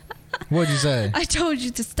 What'd you say? I told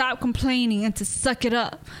you to stop complaining and to suck it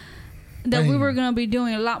up. That we were going to be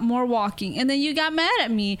doing a lot more walking. And then you got mad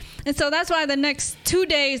at me. And so that's why the next 2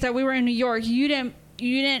 days that we were in New York, you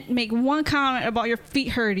didn't make one comment about your feet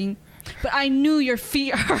hurting. But I knew your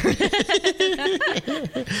feet hurt.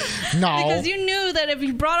 No. Because you knew that if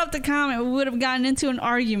you brought up the comment, we would have gotten into an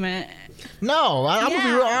argument. No, I'm going to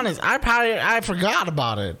be real honest. I forgot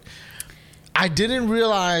about it. I didn't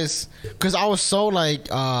realize because I was so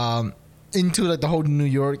into the whole New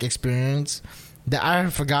York experience that I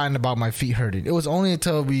had forgotten about my feet hurting. It was only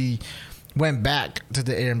until we went back to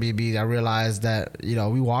the Airbnb that I realized that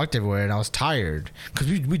we walked everywhere and I was tired because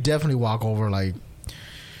we definitely walk over I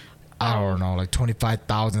don't know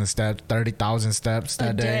 25,000 steps, 30,000 steps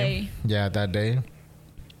that day. Yeah, that day.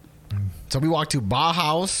 So we walked to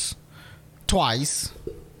Bauhaus twice.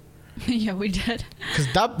 Yeah, we did. Cause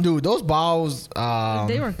those Baus,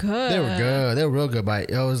 they were good. They were good. They were real good. But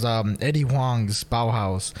it was Eddie Huang's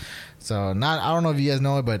Bauhaus. So I don't know if you guys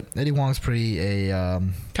know it, but Eddie Huang's pretty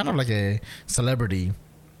kind of like a celebrity.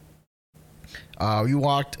 We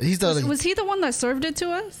walked. Was he the one that served it to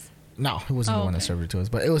us? No, he wasn't the one that served it to us.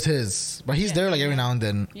 But it was his. But he's there every now and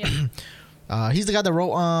then. Yeah. He's the guy that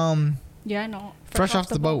wrote Yeah, I know. Fresh off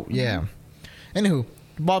the boat. Yeah. Anywho,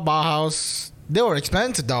 bought Bauhaus. They were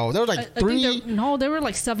expensive though. They were three. They were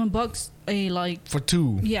 $7 for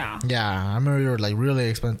two. Yeah. Yeah, I remember they were really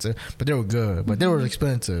expensive, but they were good. But they were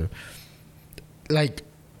expensive. I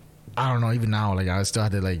don't know. Even now, I still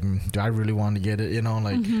had to do I really want to get it?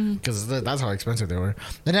 Because that's how expensive they were.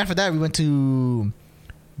 Then after that, we went to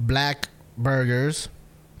Black Burgers.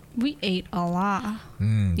 We ate a lot.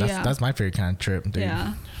 That's my favorite kind of trip, dude.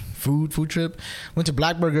 Yeah. Food trip. Went to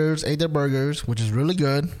Black Burgers, ate their burgers, which is really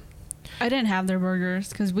good. I didn't have their burgers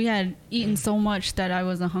because we had eaten so much that I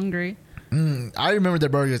wasn't hungry. I remember their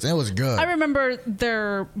burgers, and it was good. I remember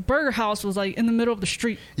their burger house was in the middle of the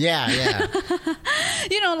street. Yeah.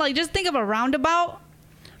 Just think of a roundabout,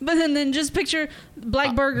 but then just picture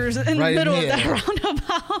Black Burgers in the middle of that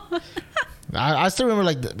roundabout. I still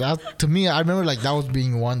remember that. To me, I remember that was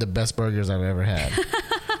being one of the best burgers I've ever had.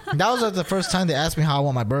 That was like the first time they asked me how I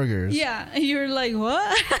want my burgers. Yeah, and you were like,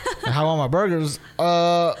 what? How I want my burgers?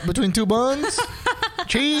 Between 2 buns,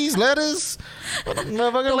 cheese, lettuce.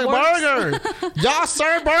 Motherfucker, like burger. Y'all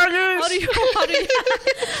serve burgers?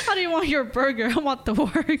 How do you want your burger? I want the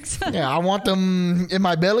works. Yeah, I want them in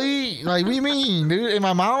my belly. Like, what do you mean, dude? In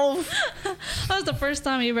my mouth? That was the first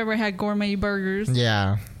time you've ever had gourmet burgers.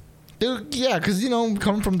 Yeah. Dude, yeah, because,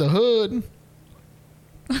 coming from the hood.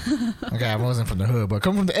 Okay, I wasn't from the hood, but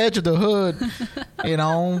coming from the edge of the hood, we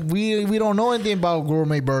don't know anything about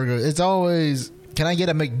gourmet burgers. It's always, can I get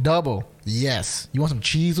a McDouble? Yes. You want some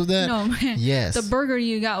cheese with that? No, man. Yes. The burger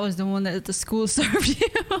you got was the one that the school served you.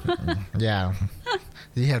 Yeah.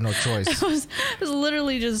 You have no choice. It was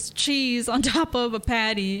literally just cheese on top of a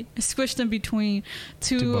patty, squished in between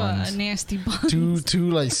two nasty buns.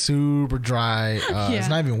 Two like super dry. It's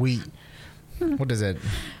not even wheat. What is it?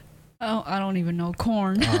 Oh, I don't even know.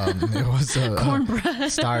 Corn. It was cornbread.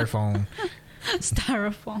 Styrofoam.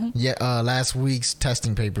 Styrofoam. Yeah. Last week's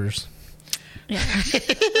testing papers. Yeah,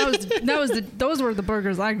 those were the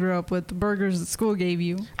burgers I grew up with. The burgers that school gave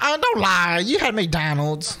you. Don't lie. You had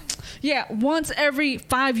McDonald's. Yeah, once every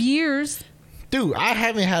 5 years. Dude, I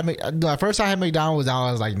haven't had the first time I had McDonald's was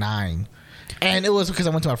I was like 9, and it was because I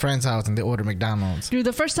went to my friend's house and they ordered McDonald's. Dude,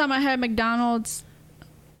 the first time I had McDonald's,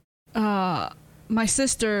 my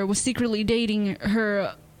sister was secretly dating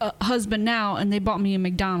her husband now, and they bought me a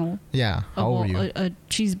McDonald's. Yeah, how old were you? A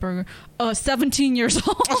cheeseburger. 17 years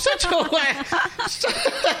old. Shut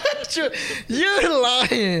your You're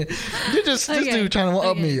lying. You're just this dude trying to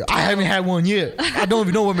up me. I haven't had one yet. I don't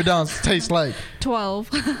even know what McDonald's tastes like.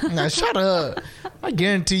 12. Now shut up. I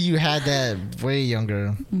guarantee you had that way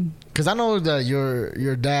younger. Because I know that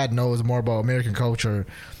your dad knows more about American culture,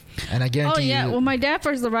 and I guarantee. Oh yeah. When my dad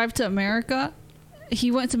first arrived to America,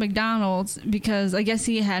 he went to McDonald's because I guess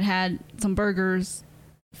he had some burgers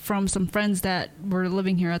from some friends that were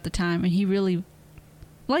living here at the time, and he really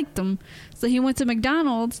liked them. So he went to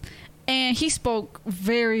McDonald's, and he spoke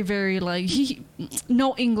very, very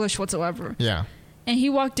no English whatsoever. Yeah. And he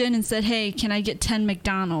walked in and said, "Hey, can I get 10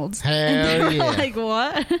 McDonald's?" Hell and they were yeah. like,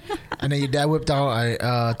 what? And then your dad whipped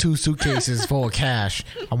out 2 suitcases full of cash.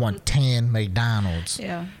 I want 10 McDonald's.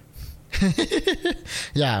 Yeah.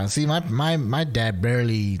 Yeah, see, my dad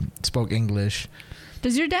barely spoke English.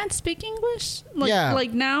 Does your dad speak English? Yeah.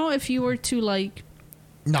 Like now, if you were to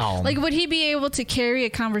No. Like, would he be able to carry a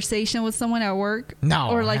conversation with someone at work? No.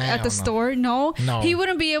 Or at the store? No? No. He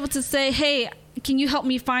wouldn't be able to say, "Hey, can you help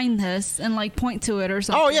me find this?" and point to it or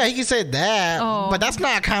something. Oh yeah, he can say that. Oh. But that's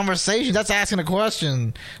not a conversation. That's asking a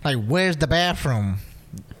question. Like, where's the bathroom?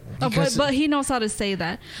 But he knows how to say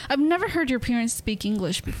that. I've never heard your parents speak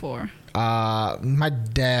English before. My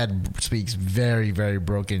dad speaks very, very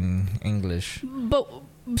broken English. But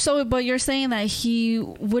you're saying that he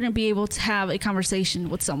wouldn't be able to have a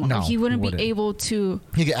conversation with someone. No, like he wouldn't he be able to.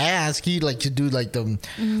 He could ask. He to do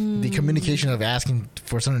the communication of asking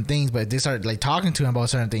for certain things. But if they start talking to him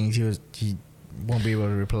about certain things, he won't be able to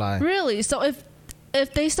reply. Really? So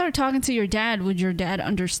if they start talking to your dad, would your dad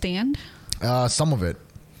understand? Some of it.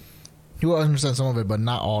 He will understand some of it, but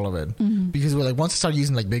not all of it. Mm-hmm. Because once he start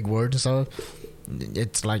using big words and stuff,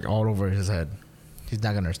 it's all over his head. He's not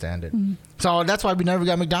gonna understand it. Mm-hmm. So that's why we never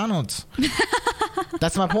got McDonald's.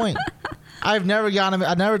 That's my point. I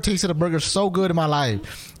never tasted a burger so good in my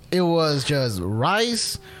life. It was just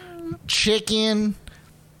rice, chicken,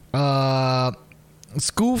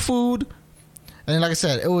 school food. And like I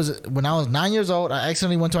said, it was when I was 9 years old. I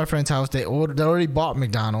accidentally went to my friend's house. They already bought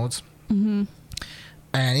McDonald's. Mm-hmm.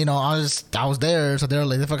 And I was there, so they're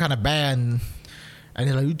they felt kind of bad, and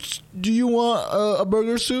they're like, "Do you want a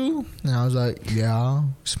burger, Sue?" And I was like, "Yeah,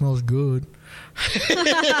 smells good." So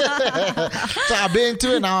I bit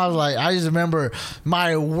into it, and I was like, I just remember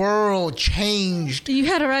my world changed. You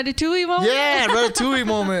had a Ratatouille moment. Yeah, Ratatouille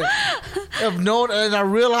moment. And I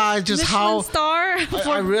realized just Michelin star.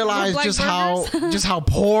 I realized just how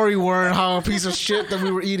poor we were and how a piece of shit that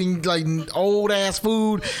we were eating old ass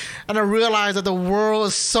food, and I realized that the world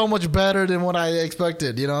is so much better than what I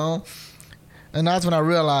expected, And that's when I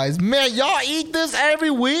realized, man, y'all eat this every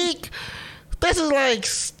week. This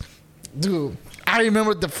is dude. I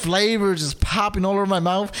remember the flavor just popping all over my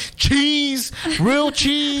mouth. Cheese, real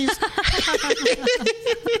cheese.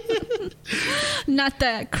 Not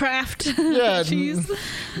that Kraft cheese.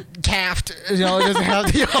 Kraft, it doesn't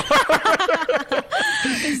have the.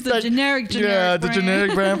 It's the generic Yeah, the brand.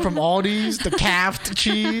 generic brand from Aldi's, the Kraft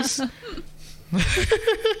cheese.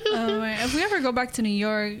 If we ever go back to New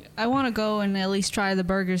York, I want to go and at least try the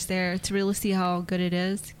burgers there to really see how good it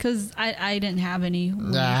is. Because I didn't have any.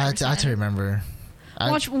 Yeah, I have to remember.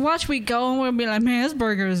 Watch we go and we'll be like, man, this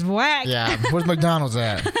burger is whack. Yeah, where's McDonald's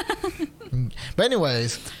at? But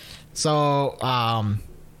anyways, so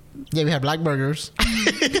yeah, we had black burgers.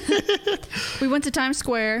 We went to Times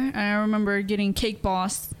Square, and I remember getting Cake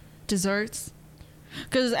Boss desserts.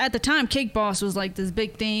 Because at the time, Cake Boss was like this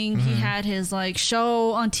big thing. He had his like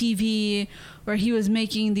show on TV where he was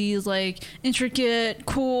making these like intricate,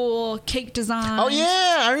 cool cake designs. Oh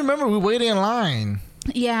yeah, I remember we waited in line.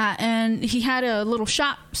 Yeah, and he had a little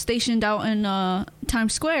shop stationed out in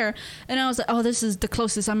Times Square, and I was like, oh, this is the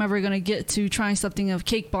closest I'm ever gonna get to trying something of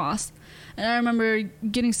Cake Boss. And I remember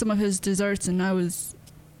getting some of his desserts, and I was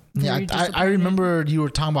very I remember you were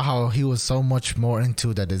talking about how he was so much more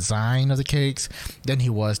into the design of the cakes than he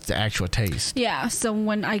was the actual taste. Yeah, so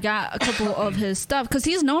when I got a couple of his stuff, because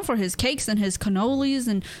he's known for his cakes and his cannolis,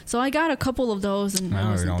 and so I got a couple of those, and it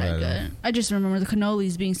wasn't that good. I just remember the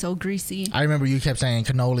cannolis being so greasy. I remember you kept saying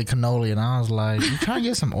cannoli, and I was like, you trying to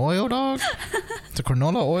get some oil, dog? The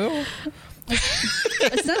canola oil?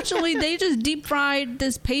 Essentially, they just deep fried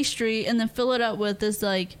this pastry and then fill it up with this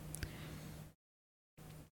like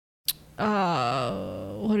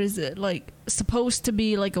what is it, like supposed to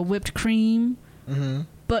be like a whipped cream,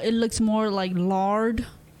 but it looks more like lard.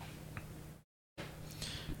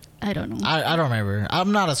 I don't know. I don't remember.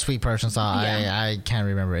 I'm not a sweet person, so I can't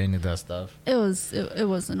remember any of that stuff. It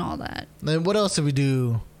wasn't all that. Then what else did we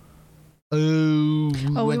do? We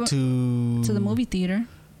went to the movie theater.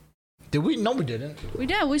 Did we? No, we didn't. We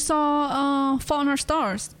did. We saw Fault in Our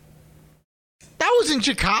Stars. That was in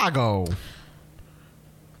Chicago.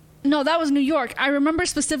 No, that was New York. I remember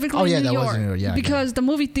specifically New York. Was New York. Yeah, because the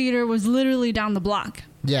movie theater was literally down the block.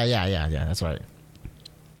 Yeah. That's right.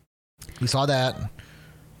 We saw that.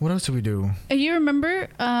 What else did we do? And you remember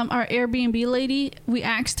our Airbnb lady? We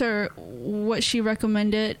asked her what she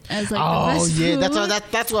recommended as like the best food.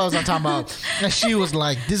 That's what I was talking about. And she was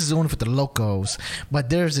like, "This is only for the locals, but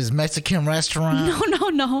there's this Mexican restaurant."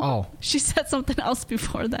 No. Oh, she said something else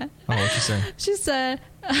before that. Oh, what'd she say? She said,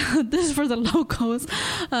 "This is for the locals.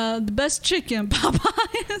 The best chicken,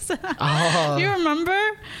 Popeyes." Oh, you remember?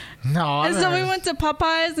 No. And so we went to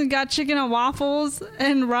Popeyes and got chicken and waffles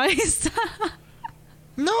and rice.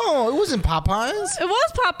 No, it wasn't Popeyes. It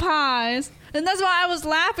was Popeyes. And that's why I was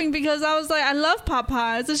laughing, because I was like, I love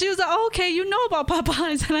Popeyes. And she was like, oh, okay, you know about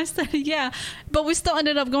Popeyes. And I said, yeah. But we still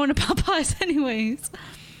ended up going to Popeyes anyways.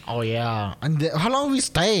 Oh, yeah. And how long did we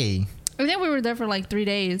stay? I think we were there for like 3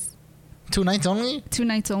 days. 2 nights only? 2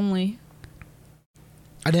 nights only.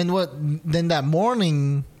 And then what? Then that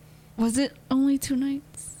morning. Was it only 2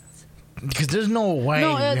 nights? Because there's no way.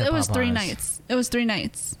 No, it was 3 nights. It was 3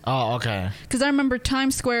 nights. Oh, okay. Because I remember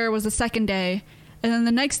Times Square was the second day. And then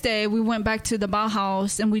the next day, we went back to the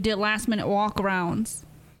Bauhaus and we did last-minute walk-arounds.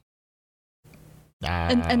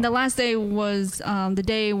 And the last day was the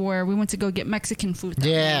day where we went to go get Mexican food.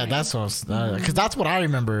 That's what. Because that's what I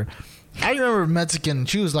remember. I remember Mexican.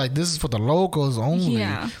 She was like, "This is for the locals only."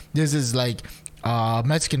 Yeah. This is like a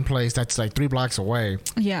Mexican place that's like 3 blocks away.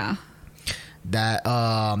 Yeah. That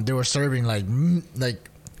they were serving like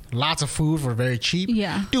lots of food for very cheap.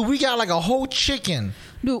 Yeah. Dude, we got like a whole chicken.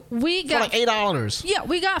 Dude, we got for like $8. Yeah,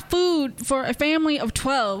 we got food for a family of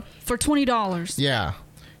 12 for $20. Yeah.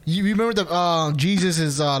 You remember the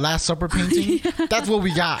Jesus' Last Supper painting? Yeah. That's what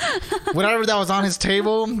we got. Whatever that was on his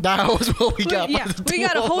table, that was what we got. Yeah, we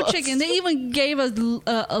got a whole chicken. They even gave us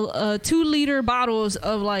 2-liter bottles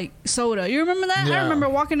of like soda. You remember that? Yeah. I remember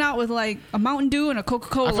walking out with like a Mountain Dew and a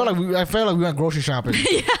Coca-Cola. I felt like we went grocery shopping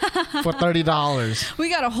for $30. We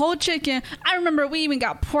got a whole chicken. I remember we even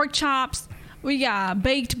got pork chops. We got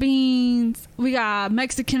baked beans. We got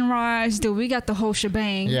Mexican rice. Dude, we got the whole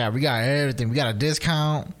shebang. Yeah, we got everything. We got a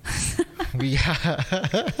discount. we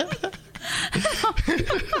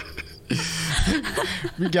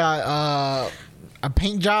got a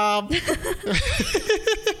paint job. We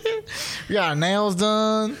got our nails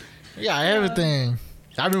done. We got everything.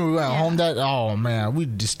 I remember we went home that. Oh man, we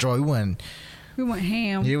destroyed. We went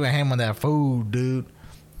ham. Yeah, we went ham on that food, dude.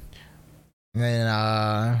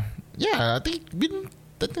 And yeah, I think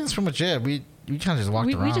that's pretty much it. We kind of just walked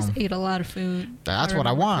around. We just ate a lot of food. That's what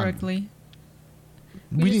I want. Correctly.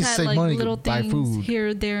 We didn't save like money to buy food here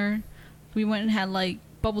or there. We went and had like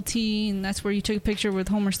bubble tea, and that's where you took a picture with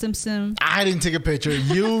Homer Simpson. I didn't take a picture.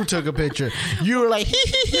 You took a picture. You were like,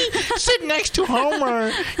 sit next to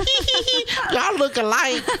Homer. Y'all look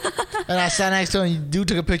alike. And I sat next to her, and you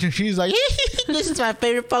took a picture, and she's like, this is my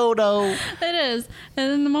favorite photo. It is.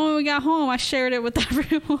 And then the moment we got home, I shared it with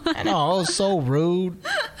everyone. I know, I was so rude.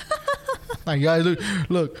 Like, guys,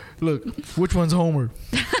 look, which one's Homer?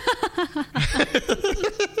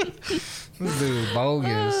 Dude,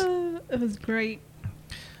 bogus. It was great.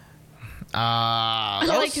 I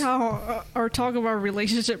like how our talk about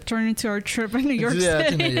relationship turned into our trip in New York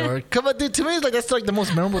City. To New York. Come on, dude, to me, it's like that's like the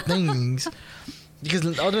most memorable things.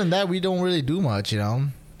 Because other than that, we don't really do much. You know,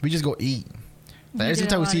 we just go eat. Like, every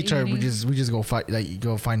time we see each other, we just go fight. Like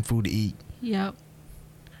go find food to eat. Yep.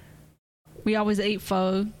 We always ate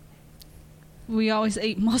pho. We always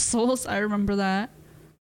ate mussels. I remember that.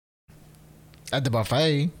 At the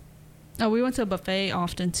buffet. Oh, we went to a buffet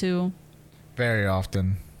often too. Very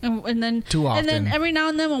often. And then too often. And then every now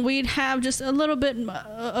and then when we'd have just a little bit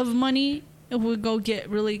of money, we'd go get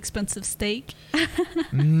really expensive steak. I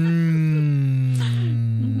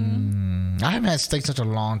haven't had steak in such a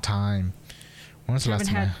long time. When's the last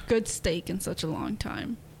time? I haven't had good steak in such a long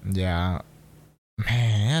time. Yeah.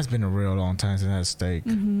 Man, it has been a real long time since I had steak.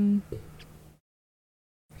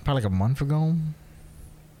 Probably like a month ago.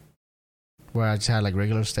 Where I just had like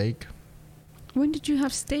regular steak. When did you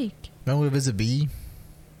have steak? When we visit B.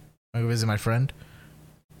 When we visit my friend.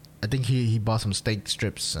 I think he bought some steak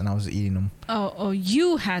strips and I was eating them. Oh,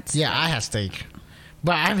 you had steak. Yeah, I had steak.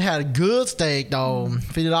 But I've had good steak though.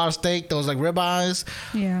 $50 steak, those like ribeyes.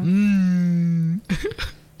 Yeah.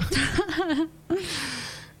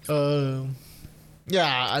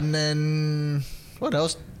 Yeah, and then what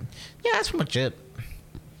else? Yeah, that's pretty much it.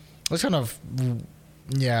 It's kind of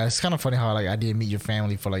funny how like I didn't meet your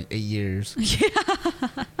family for like 8 years. Yeah,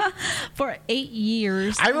 for 8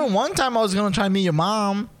 years. I remember one time I was gonna try to meet your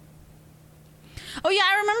mom. Oh yeah,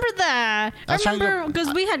 I remember that. I remember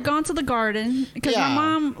because we had gone to the garden because my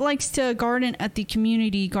mom likes to garden at the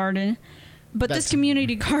community garden, but this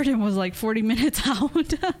community garden was like 40 minutes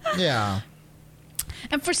out. Yeah.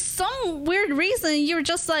 And for some weird reason, you were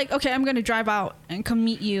just like, okay, I'm going to drive out and come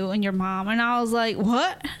meet you and your mom. And I was like,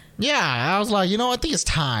 what? Yeah, I was like, I think it's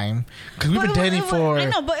time. Because we've been dating for... I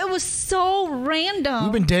know, but it was so random.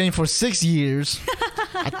 We've been dating for 6 years.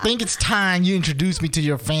 I think it's time you introduce me to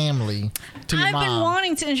your family, to your mom. I've been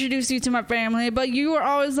wanting to introduce you to my family, but you were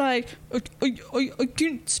always like, I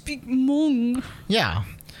can't speak Hmong. Yeah.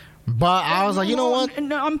 But I was like, you know what?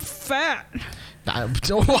 And I'm fat.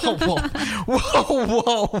 Whoa.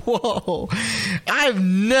 I've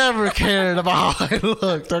never cared about how I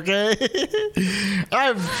looked, okay?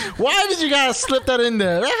 Why did you guys slip that in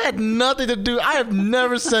there? That had nothing to do. I have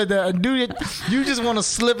never said that. And dude, you just want to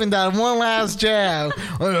slip in that one last jab.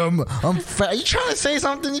 I'm fat. You trying to say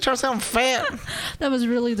something? You trying to say I'm fat? That was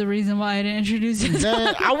really the reason why I didn't introduce you.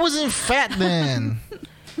 I wasn't fat then.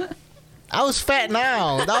 I was fat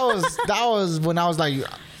now. That was when I was like...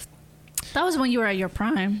 That was when you were at your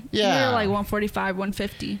prime. Yeah. You were like 145,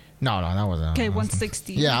 150. No, that wasn't. Okay,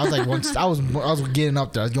 160. Yeah, I was like I was getting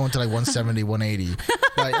up there. I was going to like 170, 180.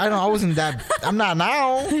 Like I wasn't that. I'm not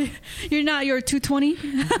now. You're not. You're 220. Why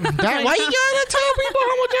you gotta tell people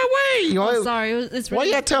how much I weigh? I'm sorry. It's really, why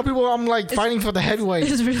you gotta tell people I'm like fighting for the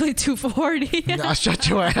heavyweight? It's really 240. Nah, shut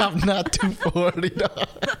your ass. I'm not 240. Dog.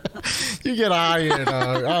 You get out of here,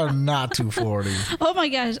 dog. I'm not 240. Oh my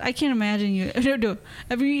gosh, I can't imagine you. No.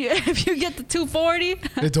 If you get to 240,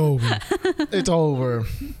 it's over. It's over.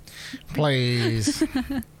 Please.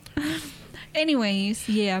 Anyways,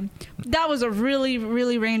 yeah, that was a really,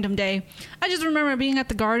 really random day. I just remember being at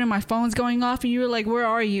the garden, my phone's going off, and you were like, "Where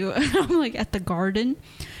are you?" And I'm like, "At the garden."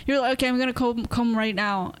 You're like, "Okay, I'm gonna come right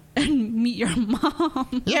now and meet your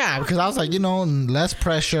mom." Yeah, because I was like, less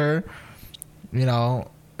pressure.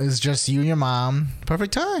 It's just you and your mom.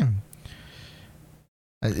 Perfect time.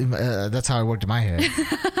 That's how it worked in my head.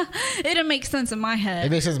 It didn't make sense in my head.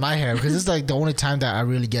 It makes sense in my head because it's like the only time that I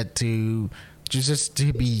really get to just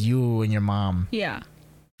to be you and your mom. Yeah.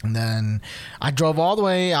 And then I drove all the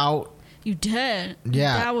way out. You did?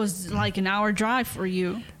 Yeah. That was like an hour drive for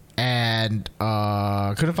you. And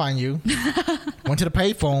couldn't find you. Went to the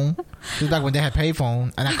payphone. This was back when they had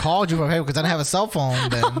payphone. And I called you for payphone because I didn't have a cell phone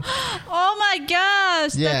then. Oh my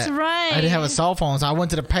gosh, that's right. I didn't have a cell phone, so I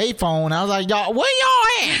went to the payphone. And I was like, y'all, where y'all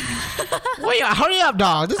at? Where y'all? Hurry up,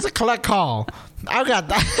 dog. This is a collect call. I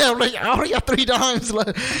only got 3 dimes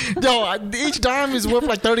left. Yo, each dime is worth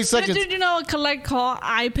like 30 seconds. Did you know a collect call,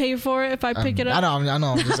 I pay for it if I pick it up? I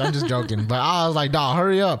know. I'm just joking. But I was like, dog,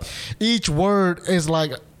 hurry up. Each word is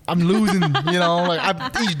like... I'm losing,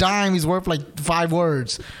 each dime is worth like 5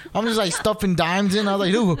 words. I'm just like stuffing dimes in. I was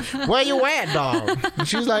like, dude, where you at, dog? And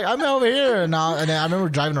she was like, I'm over here. And then I remember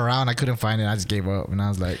driving around. I couldn't find it. I just gave up. And I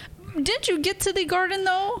was like, did you get to the garden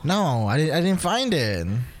though? No, I didn't find it.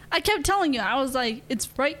 I kept telling you, I was like, it's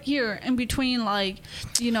right here in between, like,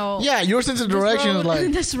 Yeah, your sense of direction is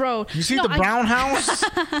like this road. You see the brown house?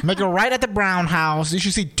 Make a right at the brown house. You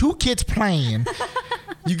should see 2 kids playing.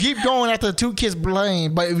 You keep going after the two kids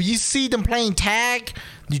playing, but if you see them playing tag,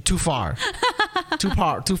 you're too far. Too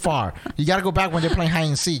far. You gotta go back when they're playing hide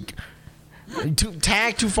and seek.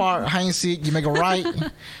 Tag too far, hide and seek. You make a right.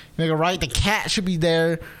 The cat should be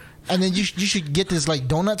there, and then you should get this like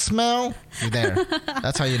donut smell. You're there.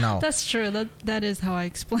 That's how you know. That's true. That is how I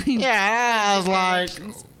explain. Yeah, I was like,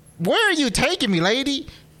 where are you taking me, lady?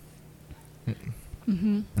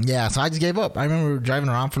 Mm-hmm. Yeah, so I just gave up. I remember driving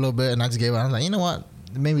around for a little bit, and I just gave up. I was like, you know what?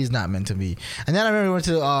 Maybe it's not meant to be. And then I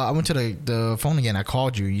remember I went to the phone again. I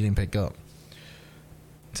called you. You didn't pick up.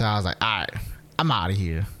 So I was like, all right, I'm out of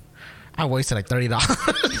here. I wasted like $30.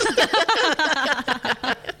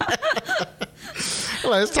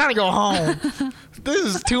 Like, it's time to go home.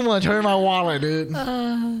 This is too much hurting my wallet, dude.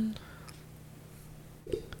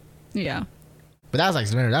 Yeah. But that was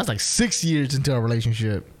like 6 years into our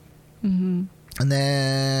relationship. Mm-hmm. And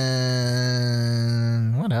then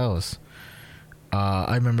what else?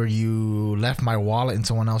 I remember you left my wallet in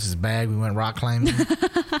someone else's bag. We went rock climbing.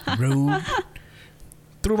 Rude.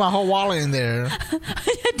 Threw my whole wallet in there.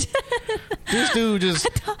 This dude just...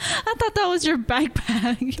 I thought that was your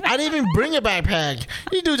backpack. I didn't even bring a backpack.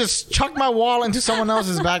 This dude just chucked my wallet into someone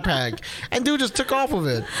else's backpack. And dude just took off with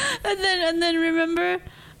it. And then remember,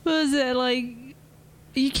 what was it, like...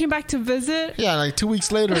 You came back to visit? Yeah, like 2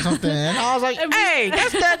 weeks later or something. And I was like, hey,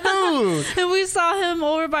 that's that dude. And we saw him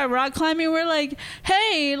over by rock climbing. We're like,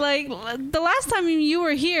 hey, like, the last time you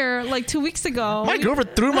were here, like 2 weeks ago. My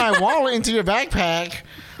girlfriend threw my wallet into your backpack.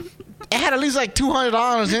 It had at least like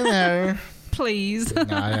 $200 in there. Please. It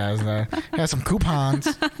had some coupons.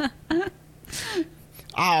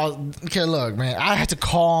 Oh, okay, look, man. I had to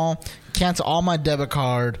cancel all my debit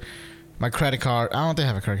card. My credit card. I don't think I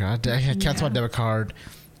have a credit card. I had to cancel my debit card.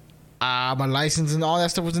 My license and all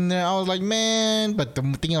that stuff was in there. I was like, man. But the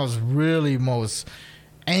thing I was really most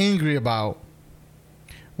angry about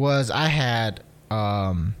was I had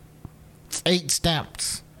 8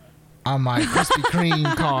 stamps on my Krispy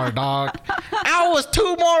Kreme card, dog. I was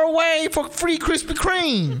 2 more away for free Krispy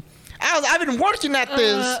Kreme. I've been working at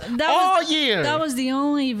this all year. That was the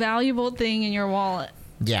only valuable thing in your wallet.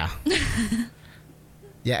 Yeah.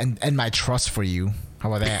 Yeah, and my trust for you.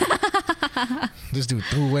 How about that? This dude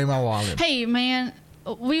threw away my wallet. Hey, man,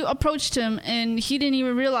 we approached him, and he didn't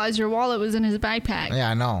even realize your wallet was in his backpack.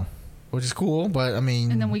 Yeah, I know. Which is cool, but I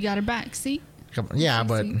mean... And then we got it back, see? Yeah,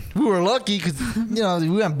 but we were lucky because, we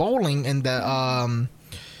went bowling, and that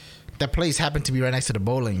place happened to be right next to the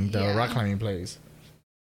bowling, the rock climbing place.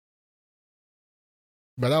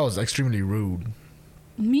 But that was extremely rude.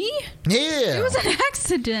 Me? Yeah. It was an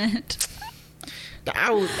accident. I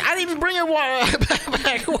didn't even bring your wallet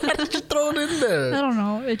back. Why did you throw it in there? I don't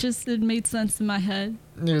know. It made sense in my head.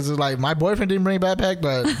 It was like, my boyfriend didn't bring a backpack,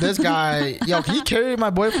 but this guy, yo, can you carry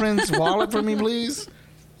my boyfriend's wallet for me, please?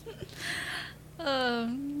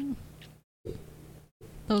 Those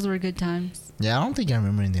were good times. Yeah, I don't think I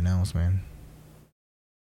remember anything else, man.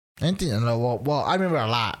 Well, I remember a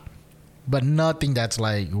lot, but nothing that's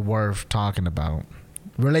like worth talking about,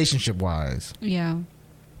 relationship wise. Yeah.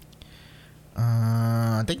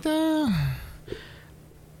 I think I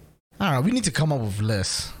don't know. We need to come up with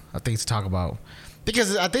lists of things to talk about,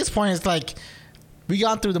 because at this point it's like we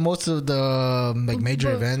got through the most of the like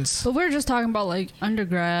major events. But we're just talking about like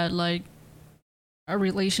undergrad, like a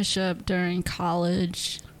relationship during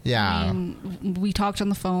college. Yeah. I mean, we talked on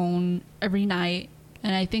the phone every night,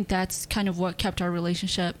 and I think that's kind of what kept our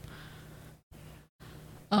relationship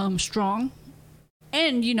strong.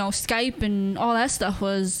 And, Skype and all that stuff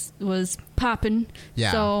was popping.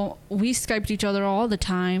 Yeah. So we Skyped each other all the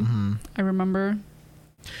time. Mm-hmm. I remember.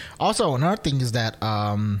 Also, another thing is that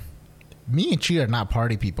me and Chi are not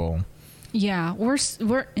party people. Yeah, we're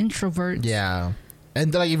introverts. Yeah.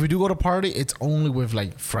 And like if we do go to party, it's only with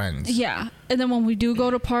like friends. Yeah. And then when we do go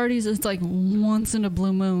to parties, it's like once in a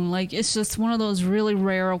blue moon. Like it's just one of those really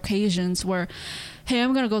rare occasions where, hey,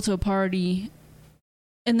 I'm going to go to a party.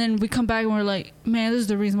 And then we come back and we're like, man, this is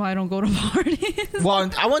the reason why I don't go to parties. Well,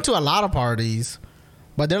 I went to a lot of parties,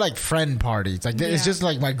 but they're like friend parties. Like it's just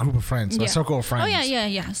like my group of friends, my circle of friends. Oh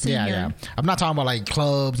yeah. Same here. Yeah. I'm not talking about like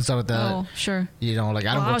clubs and stuff like that. Oh, sure. Like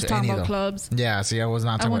I don't go I was to talking any about of them. clubs. Yeah, see, I was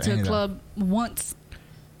not talking about any of them. I went to a club once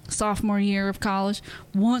sophomore year of college,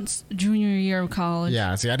 once junior year of college.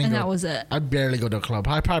 Yeah, see, I didn't. And that was it. I barely go to a club.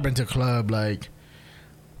 I've probably been to a club like.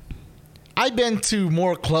 I've been to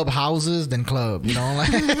more club houses than club,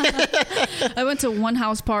 I went to one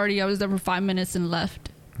house party. I was there for 5 minutes and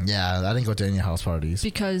left. Yeah, I didn't go to any house parties.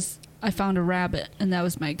 Because I found a rabbit, and that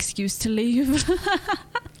was my excuse to leave.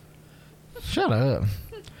 Shut up.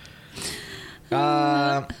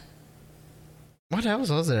 What else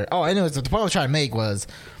was there? Oh, anyways, the point I was trying to make was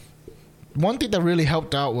one thing that really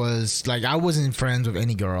helped out was like I wasn't friends with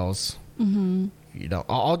any girls. Mm-hmm. You know,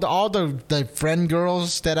 all the friend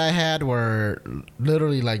girls that I had were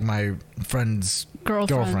literally like my friends'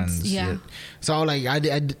 girlfriends. Yeah. So like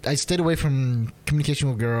I stayed away from communication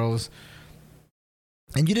with girls.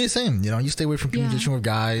 And you did the same, you know. You stay away from communication with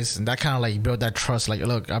guys, and that kind of like built that trust. Like,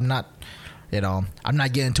 look, I'm not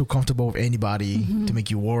getting too comfortable with anybody to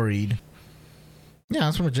make you worried. Yeah,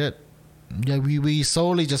 that's legit. Yeah, we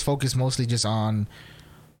solely just focus mostly just on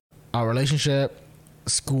our relationship,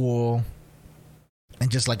 school,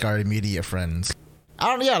 and just like our immediate friends.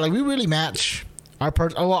 Like we really match our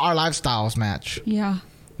lifestyles match. Yeah.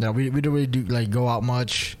 Yeah, we don't really do like go out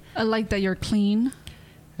much. I like that you're clean.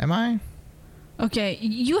 Am I? Okay,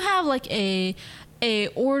 you have like a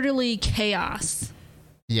orderly chaos.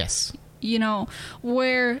 Yes. You know,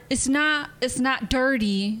 where it's not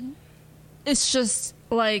dirty. It's just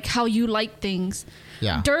like how you like things.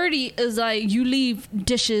 Yeah. Dirty is like you leave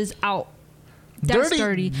dishes out. That's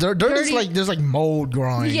dirty. Dirty is like there's like mold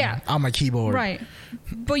growing on my keyboard. Right.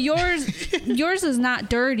 But yours is not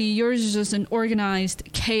dirty. Yours is just an organized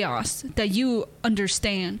chaos that you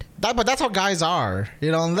understand. But that's how guys are.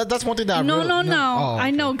 You know, that's one thing that No. Oh, okay. I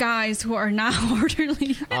know guys who are not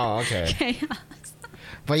orderly. Oh, okay. Chaos.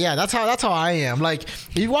 But yeah, that's how I am. Like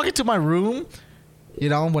if you walk into my room, you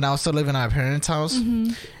know, when I was still living at my parents' house,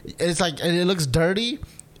 it's like it looks dirty.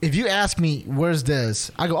 If you ask me, where's this?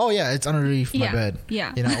 I go, oh, yeah, it's underneath my bed.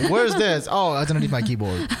 Yeah. You know, where's this? Oh, it's underneath my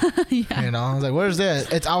keyboard. Yeah. You know, I was like, where's this?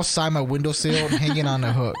 It's outside my windowsill hanging on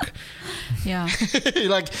a hook. Yeah.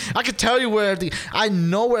 Like, I could tell you where everything, I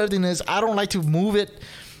know where everything is. I don't like to move it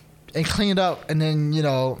and clean it up and then, you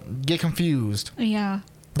know, get confused. Yeah.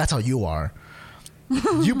 That's how you are.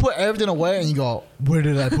 You put everything away and you go, where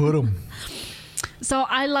did I put them? So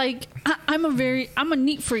I'm a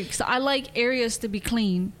neat freak. So I like areas to be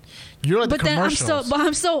clean. You're like the commercials.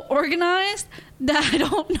 I'm so organized that I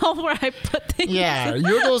don't know where I put things. Yeah,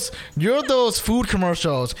 you're those food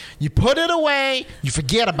commercials. You put it away, you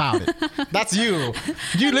forget about it. That's you.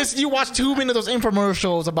 You watch too many of those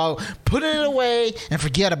infomercials about putting it away and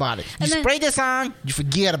forget about it. You spray this on, you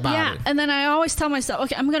forget about it. And then I always tell myself,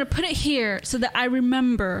 okay, I'm gonna put it here so that I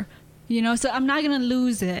remember. You know, so I'm not gonna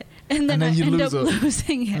lose it, and then I end up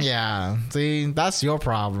losing it. Yeah, see, that's your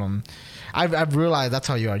problem. I've realized that's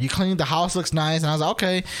how you are. You clean, the house looks nice, and I was like,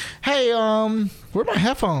 okay, hey, where are my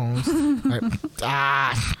headphones? Like,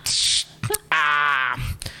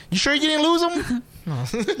 you sure you didn't lose them?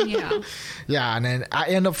 Yeah. Yeah, and then I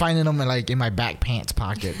end up finding them in my back pants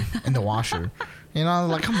pocket in the washer. You know, I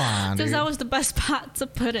was like, come on, because that was the best spot to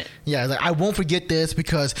put it. Yeah, like I won't forget this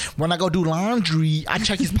because when I go do laundry, I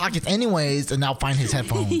check his pockets anyways, and I'll find his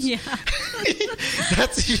headphones. Yeah,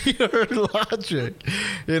 that's your logic,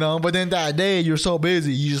 you know. But then that day, you're so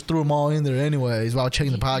busy, you just threw them all in there anyways while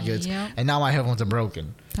checking the pockets, and now my headphones are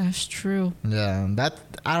broken. That's true. Yeah,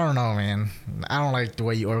 I don't know, man. I don't like the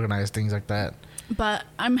way you organize things like that. But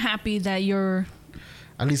I'm happy that you're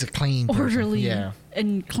at least a clean person. Orderly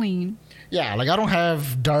and clean. Yeah, like I don't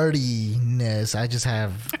have dirtiness. I just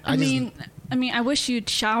have. I mean, I wish you'd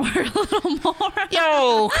shower a little more.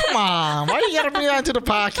 Yo, come on! Why you gotta bring that to the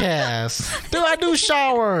podcast? Dude, I do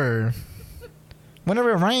shower.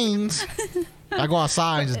 Whenever it rains, I go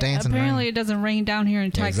outside and just dance. Apparently, it doesn't rain down here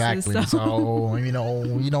in Texas. Exactly. So you know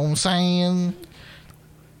what I'm saying.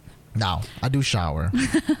 No, I do shower.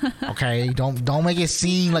 Okay, don't make it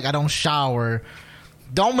seem like I don't shower.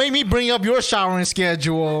 Don't make me bring up your showering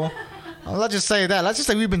schedule. Let's just say that. Let's just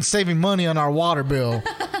say we've been saving money on our water bill.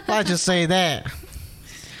 Let's just say that.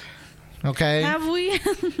 Okay? Have we?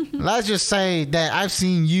 Let's just say that I've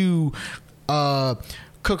seen you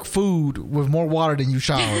cook food with more water than you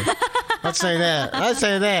shower. Let's say that. Let's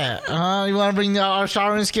say that. You want to bring our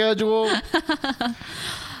showering schedule?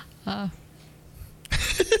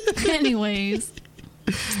 Anyways.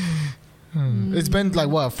 It's been like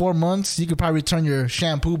what, 4 months? You could probably return your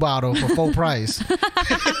shampoo bottle for full price.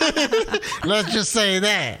 Let's just say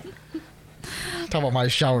that. Talk about my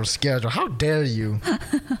shower schedule. How dare you?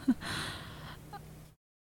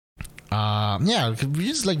 Yeah, we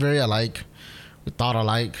just like very alike. We thought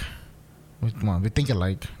alike. We think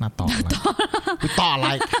alike, not thought alike. We thought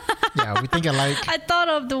alike. Yeah, we think alike. I thought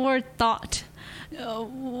of the word thought.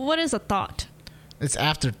 What is a thought? It's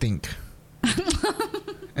after think.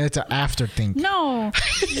 It's an after think. No,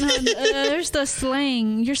 there's the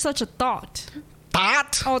slang. You're such a thought.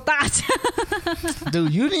 Thought? Oh, thought.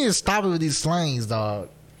 Dude, you need to stop it with these slangs, dog.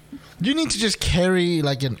 You need to just carry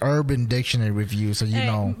like an Urban Dictionary with you, so you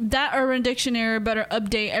know. That Urban Dictionary better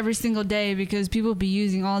update every single day because people be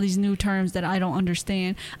using all these new terms that I don't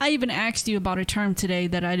understand. I even asked you about a term today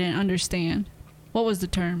that I didn't understand. What was the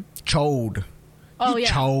term? Chode. Oh, You yeah.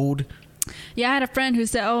 chode. Yeah, I had a friend who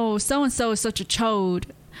said, "Oh, so and so is such a chode,"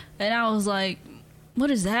 and I was like,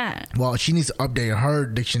 "What is that?" Well, she needs to update her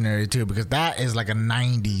dictionary too because that is like a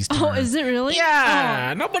 90s term. Oh, is it really? Yeah,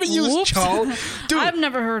 Oh. nobody used Whoops. chode. Dude, I've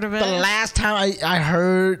never heard of it. the last time I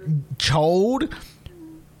heard chode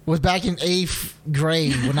was back in 8th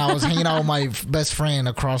grade when I was hanging out with my best friend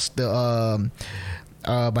across the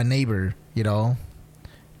my neighbor, you know,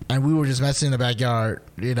 and we were just messing in the backyard.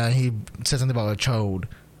 You know, he said something about a chode.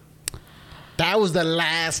 That was the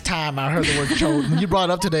last time I heard the word chode. When you brought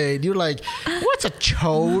it up today, you were like, "What's a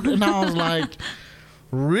chode?" And I was like,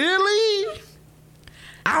 "Really?"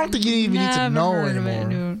 I don't think you even need to Never know heard of it,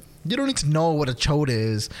 anymore. dude. You don't need to know what a chode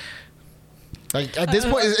is. Like at this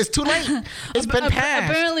point, it's too late. It's been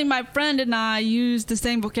passed. Apparently, my friend and I use the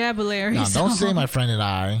same vocabulary. No, so- don't say my friend and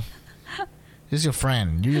I. This is your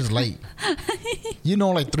friend. You're just late. You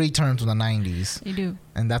know like 3 terms from the 90s. You do.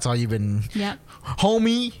 And that's all you've been. Yep.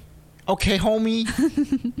 Homie. Okay, homie.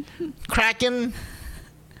 Kraken.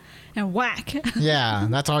 And whack. Yeah,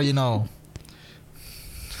 that's all you know.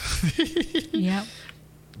 Yep.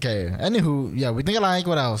 Okay. Anywho, yeah, we think alike.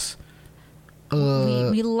 What else?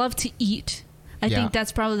 We love to eat. I Yeah. think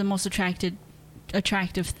that's probably the most attractive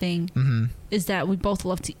thing Mm-hmm. is that we both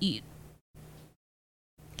love to eat.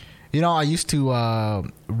 You know, I used to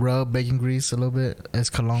rub bacon grease a little bit as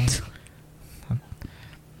cologne.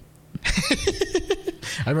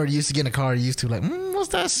 I remember you used to get in a car. You used to like, what's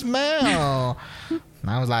that smell? And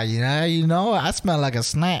I was like, you know, I smell like a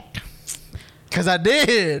snack. Cause I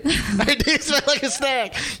did. I did smell like a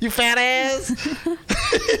snack. You fat ass.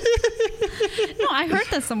 No, I heard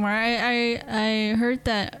that somewhere. I heard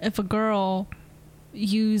that if a girl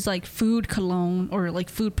use like food cologne or like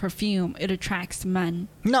food perfume, it attracts men.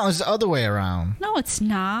 No, it's the other way around. No, it's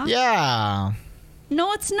not. Yeah.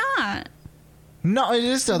 No, it's not. No, it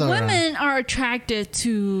is the other way around. Women are attracted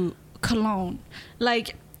to cologne.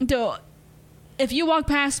 Like, if you walk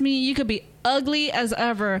past me, you could be ugly as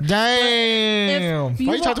ever. Damn. if you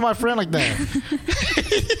Why you talk wa- to my friend like that?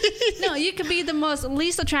 No, you could be the most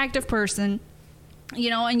least attractive person, you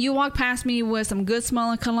know, and you walk past me with some good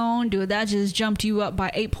smelling cologne, dude, that just jumped you up by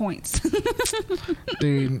 8 points.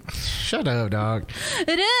 Dude, shut up, dog.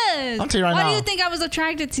 It is. I'll tell you right Why now. do you think I was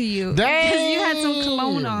attracted to you? Damn. Because you had some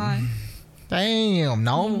cologne on. Damn.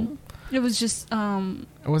 No. It was just,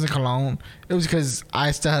 It wasn't cologne. It was because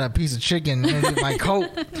I still had a piece of chicken in my coat,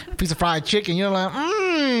 a piece of fried chicken. You're like,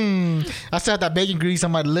 I still had that bacon grease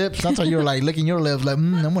on my lips. That's why you were like licking your lips, like,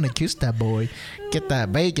 I'm gonna kiss that boy, get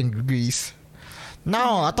that bacon grease. No,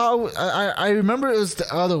 I thought I remember it was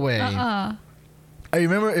the other way. I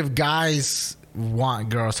remember if guys want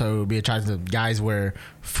girls to be attracted to guys wear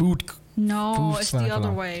food. no, Food it's smell the other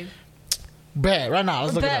cologne. way. Bet right now.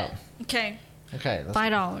 Let's look it Bet. up. Okay, Okay, let's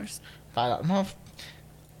 $5. find out. Motherf-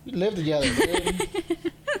 We live together.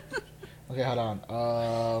 Dude. Okay, hold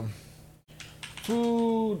on.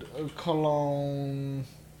 Food cologne.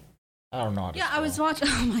 I don't know. How to Yeah, I spell. was watching.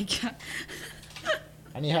 Oh my god.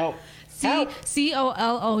 I need help. Help.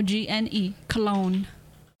 Cologne. Cologne.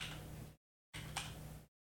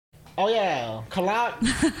 Oh yeah, cologne.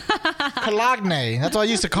 That's what I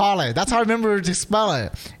used to call it. That's how I remember to spell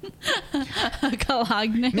it.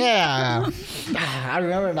 Cologne. Yeah, I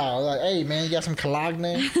remember now. I was like, hey man, you got some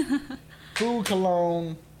cologne? Food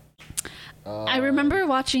cologne. I remember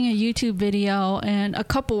watching a YouTube video and a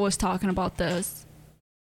couple was talking about this.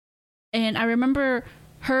 And I remember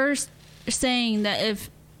her saying that if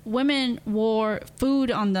women wore food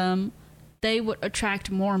on them, they would attract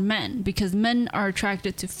more men because men are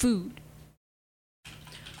attracted to food.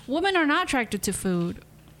 Women are not attracted to food.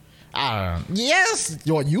 I don't know. Yes,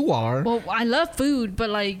 you are. Well, I love food, but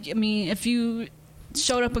like, I mean, if you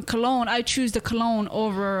showed up in cologne, I choose the cologne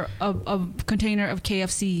over a container of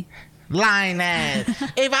KFC. Lying ass.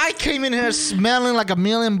 If I came in here smelling like $1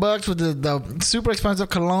 million with the super expensive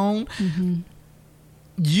cologne,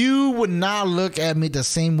 you would not look at me the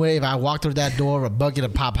same way if I walked through that door with a bucket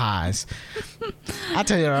of Popeyes. I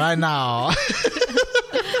tell you right now.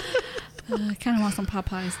 I kind of want some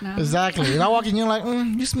Popeyes now. Exactly. If I walk in, you're like,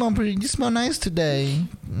 you smell pretty. You smell nice today.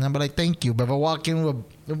 And I'll be like, thank you. But if I walk in with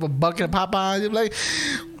a bucket of Popeyes, you're like,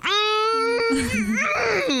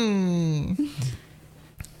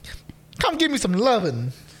 come give me some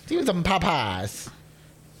loving. Give me some Popeyes.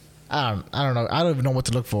 I don't know. I don't even know what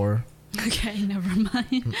to look for. Okay, never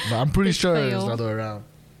mind. But I'm pretty Just sure it's fail. the other way around.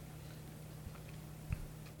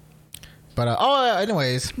 But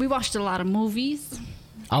anyways. We watched a lot of movies.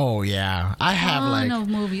 Oh yeah, I have of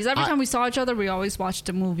movies. Every time we saw each other, we always watched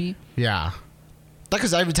a movie. Yeah,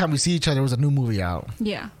 because every time we see each other, there was a new movie out.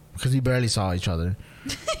 Yeah, because we barely saw each other.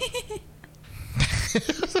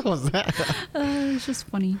 What was that? It's just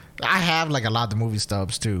funny. I have like a lot of movie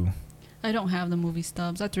stubs too. I don't have the movie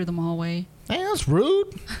stubs. I threw them all away. Hey, that's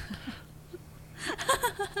rude.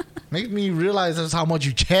 Makes me realize that's how much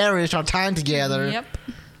you cherish our time together. Yep.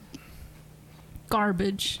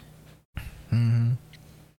 Garbage. Mm-hmm.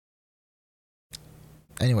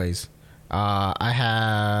 Anyways,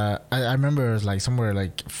 I remember it was like somewhere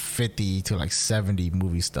like 50 to like 70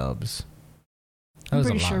 movie stubs. I'm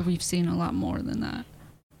pretty sure we've seen a lot more than that.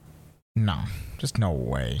 No, just no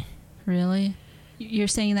way. Really? You're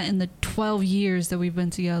saying that in the 12 years that we've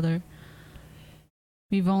been together,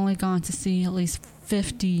 we've only gone to see at least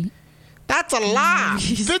 50. That's a lot.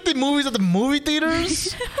 50 movies at the movie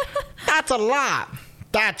theaters? That's a lot.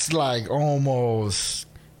 That's like almost...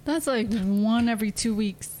 That's like one every 2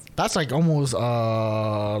 weeks. That's like almost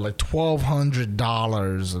like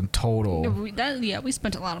 $1,200 in total. We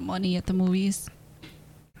spent a lot of money at the movies.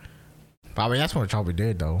 I mean, that's what we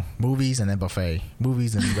did though. Movies and then buffet.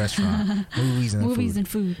 Movies and restaurant. Movies and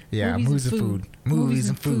food. Yeah, movies and food. Movies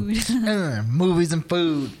and food. Movies and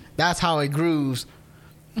food. That's how it grooves.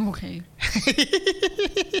 Okay.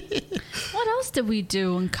 What else did we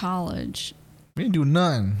do in college? We didn't do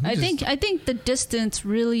none. I think the distance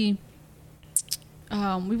really,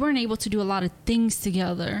 we weren't able to do a lot of things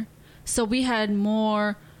together. So we had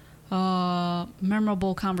more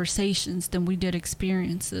memorable conversations than we did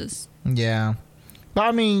experiences. Yeah. But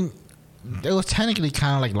I mean, it was technically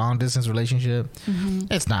kind of like long distance relationship. Mm-hmm.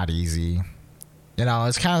 It's not easy. You know,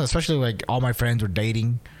 it's kind of, especially like all my friends were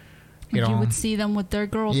dating. You would see them with their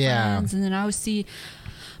girlfriends, and then I would see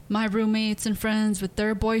my roommates and friends with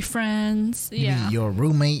their boyfriends. Yeah. Your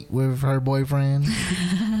roommate with her boyfriend?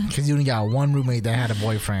 Because you only got one roommate that had a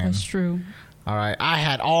boyfriend. That's true. All right. I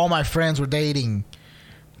had all my friends were dating.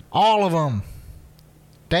 All of them.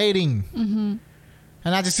 Dating. Mm-hmm.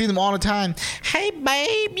 And I just see them all the time. Hey,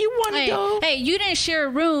 babe, you want to go? Hey, you didn't share a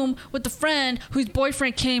room with the friend whose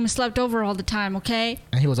boyfriend came and slept over all the time, okay?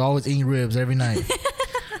 And he was always eating ribs every night.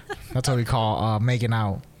 That's what we call making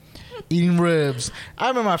out. Eating ribs. I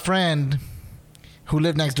remember my friend who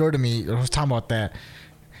lived next door to me was talking about that.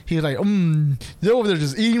 He was like, they're over there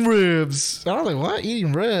just eating ribs. And I was like, what?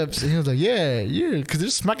 Eating ribs? And he was like, yeah, because they're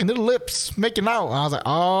smacking their lips, making out. And I was like,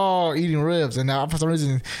 oh, eating ribs. And now for some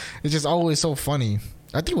reason, it's just always so funny.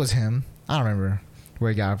 I think it was him. I don't remember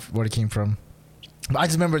where it came from. But I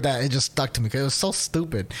just remember that it just stuck to me because it was so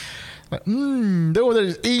stupid. Like, they're over there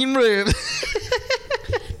just eating ribs.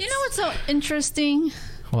 You know what's so interesting?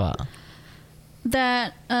 What?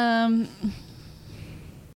 That,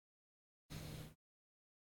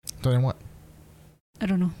 Doing what? I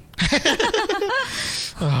don't know.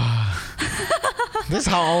 This is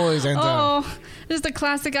how it always ends up. Oh, this is the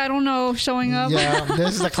classic I don't know showing up. Yeah,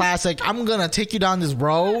 this is the classic. I'm going to take you down this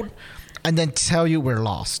road and then tell you we're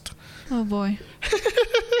lost. Oh, boy.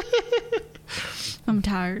 I'm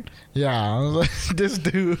tired. Yeah, this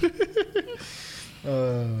dude. I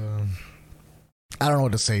don't know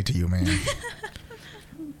what to say to you, man.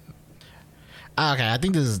 Okay, I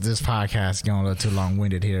think this podcast is getting a little too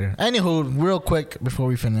long-winded here. Anywho, real quick before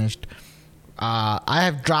we finished, I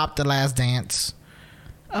have dropped The Last Dance.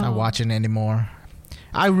 Not watching it anymore.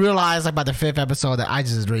 I realized like by the 5th episode that I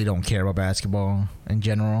just really don't care about basketball in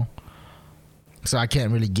general. So I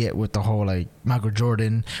can't really get with the whole like Michael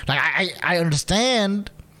Jordan. Like I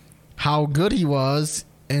understand how good he was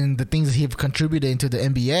and the things that he contributed into the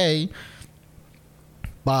NBA,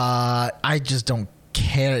 but I just don't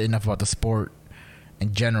care enough about the sport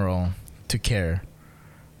in general to care.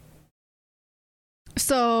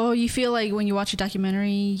 So you feel like when you watch a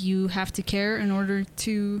documentary, you have to care in order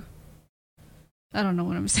to... I don't know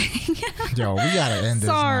what I'm saying. Yo, we gotta end this.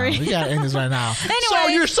 Sorry. Now. We gotta end this right now. Anyway. So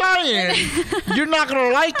you're saying you're not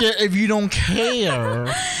gonna like it if you don't care?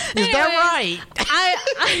 Is that right?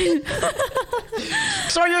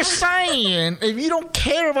 So you're saying if you don't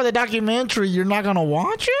care about the documentary, you're not gonna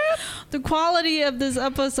watch it? The quality of this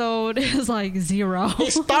episode is like 0.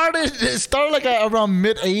 It started like around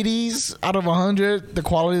mid 80s out of 100. The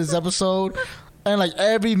quality of this episode. And like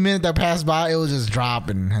every minute that passed by, it was just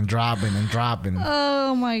dropping and dropping and dropping.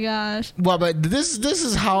 Oh my gosh! Well, but this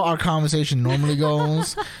is how our conversation normally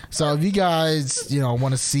goes. So if you guys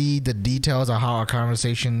want to see the details of how our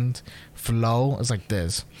conversations flow, it's like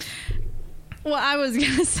this. What I was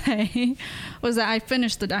gonna say was that I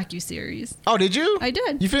finished the docuseries. Oh, did you? I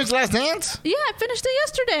did. You finished Last Dance? Yeah, I finished it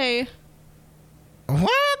yesterday.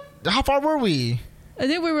 What? How far were we? I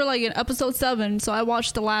think we were like in episode 7, so I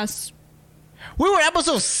watched the last. We were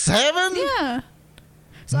episode 7? Yeah.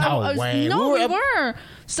 So No way. No, we were.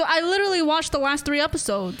 So I literally watched the last 3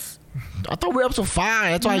 episodes. I thought we were episode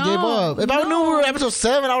 5. That's why I No, gave up. If I knew we were episode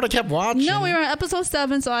 7, I would have kept watching. No, we were on episode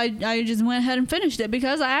 7, so I just went ahead and finished it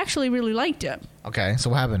because I actually really liked it. Okay,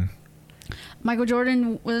 so what happened? Michael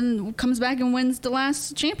Jordan comes back and wins the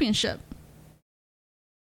last championship.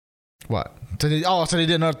 What? So they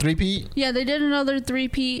did another 3-peat? Yeah, they did another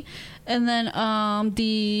 3-peat, and then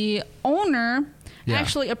the owner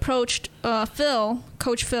actually approached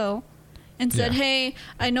Coach Phil, and said, "Hey,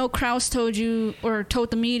 I know Krause told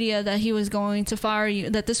the media that he was going to fire you,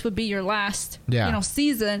 that this would be your last,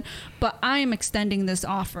 season, but I am extending this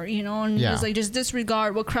offer, and it was like, just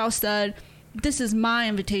disregard what Krause said. This is my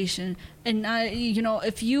invitation, and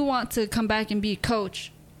if you want to come back and be a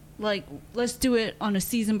coach, like, let's do it on a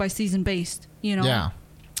season by season based, Yeah.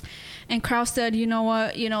 And Krause said, you know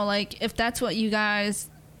what, like, if that's what you guys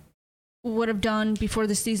would have done before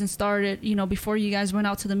the season started, before you guys went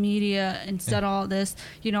out to the media and said all this,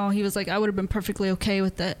 he was like, I would have been perfectly okay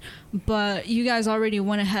with it, but you guys already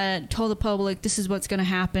went ahead, told the public this is what's going to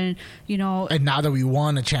happen, And now that we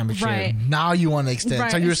won a championship, now you want to extend.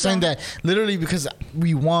 Right. So you're saying that literally because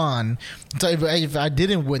we won, so if I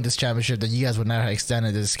didn't win this championship, then you guys would not have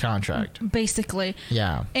extended this contract. Basically.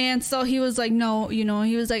 Yeah. And so he was like, no,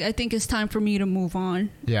 he was like, I think it's time for me to move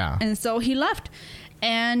on. Yeah. And so he left.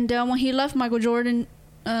 And when he left, Michael Jordan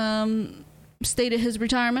stated his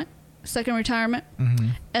second retirement. Mm-hmm.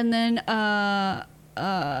 And then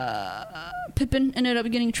Pippen ended up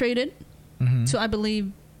getting traded to, I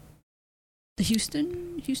believe, the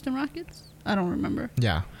Houston Rockets. I don't remember.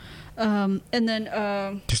 Yeah. And then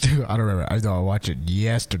I don't remember. I know I watched it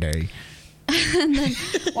yesterday. and then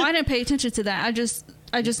I didn't pay attention to that. I just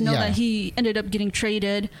know that he ended up getting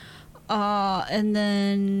traded. And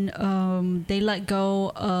then they let go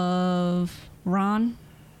of Ronnie.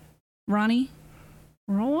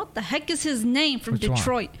 What the heck is his name from Which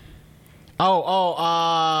Detroit?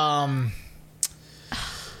 One?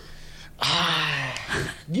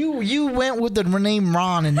 You went with the name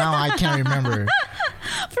Ron, and now I can't remember.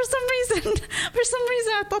 For some reason,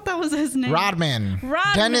 I thought that was his name. Rodman.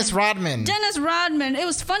 Dennis Rodman. It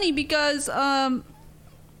was funny because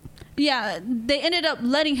they ended up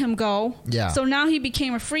letting him go. Yeah. So now he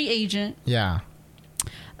became a free agent. Yeah.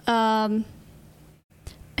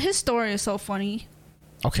 His story is so funny.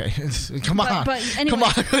 Okay, come on. But anyway. Come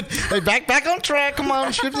on. Hey, back on track. Come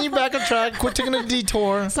on, shifting you back on track. Quit taking a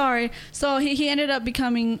detour. Sorry. So he ended up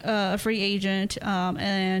becoming a free agent,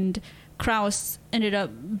 and Krause ended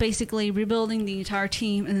up basically rebuilding the entire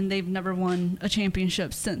team, and then they've never won a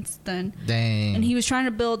championship since then. Dang. And he was trying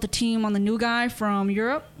to build the team on the new guy from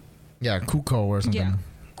Europe. Yeah, Kukoc or something. Yeah.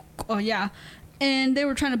 Oh, yeah. And they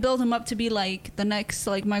were trying to build him up to be like the next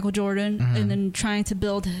like Michael Jordan, and then trying to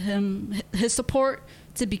build his support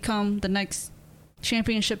to become the next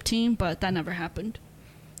championship team, but that never happened.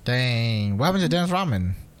 Dang. What happened to Dennis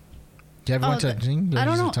Rodman? Did you ever went to the team? I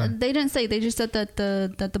don't know. They didn't say. They just said that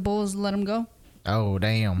the Bulls let him go. Oh,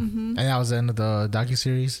 damn. And that was the end of the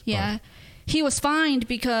docuseries? Yeah. He was fined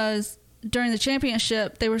because during the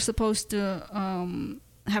championship, they were supposed to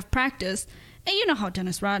have practice. And you know how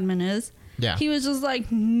Dennis Rodman is. Yeah. He was just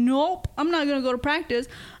like, nope, I'm not going to go to practice.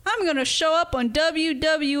 I'm going to show up on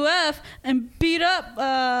WWF and beat up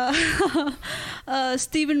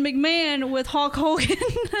Stephen McMahon with Hulk Hogan.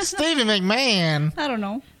 Stephen McMahon? I don't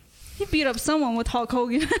know. He beat up someone with Hulk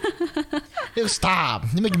Hogan. Stop.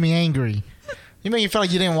 You're making me angry. You make me feel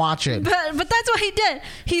like you didn't watch it. But that's what he did.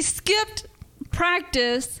 He skipped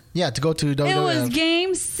practice. Yeah, to go to WWF. It was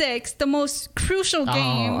game 6, the most crucial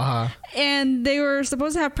game. And they were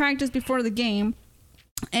supposed to have practice before the game.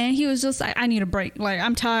 And he was just like, I need a break. Like,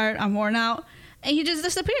 I'm tired. I'm worn out. And he just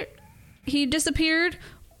disappeared. He disappeared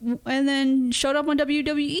and then showed up on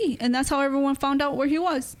WWE. And that's how everyone found out where he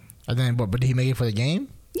was. And then, but did he make it for the game?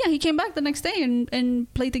 Yeah, he came back the next day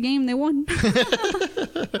and played the game. They won.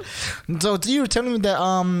 So you were telling me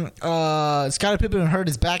that Scottie Pippen hurt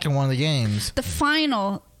his back in one of the games. The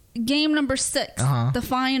final, game number 6, the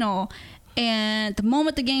final. And the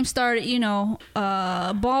moment the game started,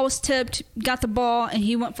 ball was tipped, got the ball, and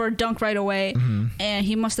he went for a dunk right away. And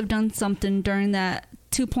he must have done something during that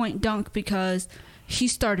 2-point dunk because he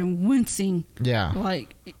started wincing. Yeah.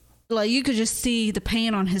 Like you could just see the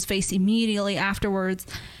pain on his face immediately afterwards.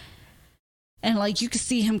 And like you could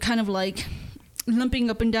see him kind of like limping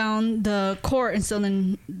up and down the court. And so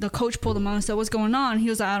then the coach pulled him out and said, what's going on? He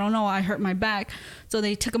was like, I don't know. I hurt my back. So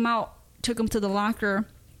they took him out, took him to the locker.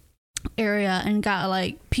 area and got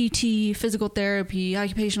like PT, physical therapy,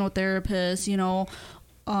 occupational therapists,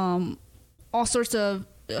 all sorts of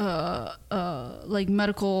like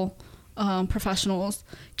medical professionals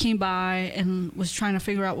came by and was trying to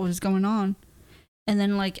figure out what was going on. And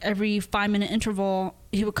then like every 5-minute interval,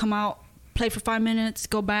 he would come out, play for 5 minutes,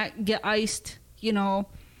 go back, get iced,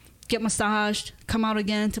 get massaged, come out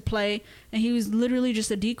again to play. And he was literally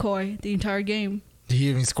just a decoy the entire game. Did he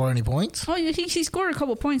even score any points? Oh, he scored a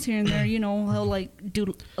couple points here and there. He'll like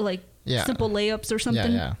do like simple layups or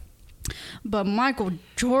something. Yeah. But Michael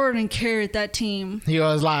Jordan carried that team. He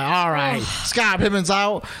was like, all right, Scott Pippen's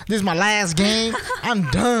out. This is my last game. I'm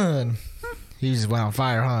done. He just went on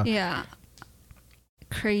fire, huh? Yeah.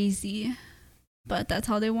 Crazy. But that's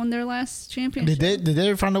how they won their last championship. Did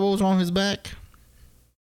they find out what was wrong with his back?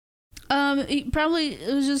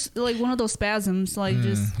 It was just like one of those spasms, like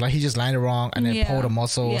he just landed wrong and then pulled a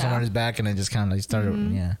muscle somewhere in his back and then just kind of like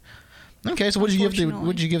started. Yeah. Okay, so what did you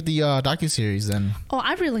give the docuseries then? Oh,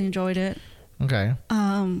 I really enjoyed it. Okay.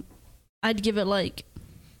 I'd give it like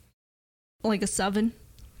a 7.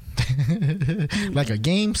 Like a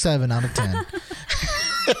game 7 out of 10.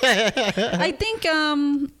 I think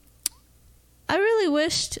I really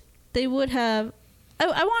wished they would have. I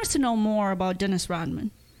wanted to know more about Dennis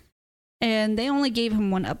Rodman, and they only gave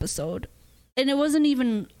him 1 episode, and it wasn't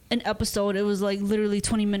even an episode. It was like literally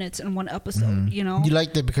 20 minutes in 1 episode. You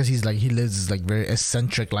liked it because he lives this like very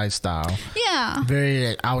eccentric lifestyle. Yeah. Very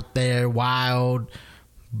like, out there, wild,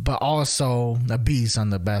 but also a beast on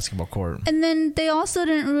the basketball court. And then they also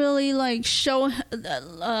didn't really like show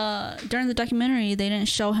during the documentary. They didn't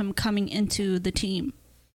show him coming into the team.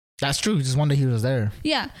 That's true. Just one day he was there.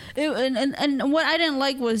 Yeah. And what I didn't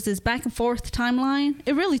like was this back and forth timeline.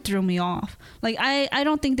 It really threw me off. Like, I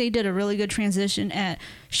don't think they did a really good transition at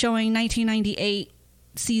showing 1998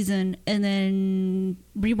 season and then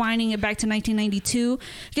rewinding it back to 1992.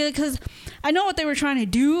 Because I know what they were trying to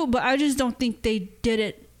do, but I just don't think they did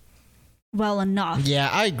it well enough. Yeah,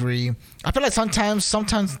 I agree. I feel like sometimes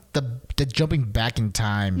the jumping back in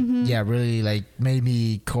time, really like made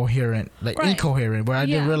me coherent, like incoherent, where I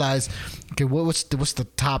didn't realize, okay, what's the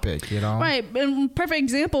topic, Right. And perfect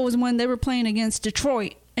example was when they were playing against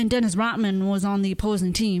Detroit and Dennis Rodman was on the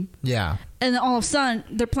opposing team. Yeah. And then all of a sudden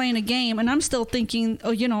they're playing a game and I'm still thinking,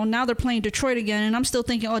 now they're playing Detroit again and I'm still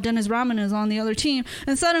thinking, Dennis Rodman is on the other team.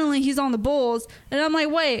 And suddenly he's on the Bulls and I'm like,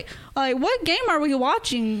 wait, like what game are we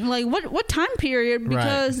watching? Like what time period?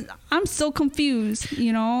 Because I'm so confused,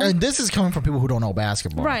 And this is coming from people who don't know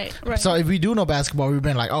basketball. Right. So if we do know basketball, we've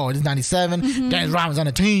been like, oh, it's 97. Dennis Rodman's on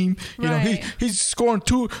the team. He's scoring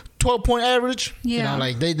 12-point average. Yeah.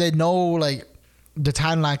 Like they know like the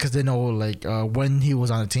timeline because they know like when he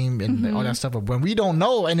was on the team and all that stuff. But when we don't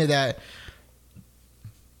know any of that,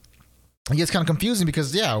 it gets kind of confusing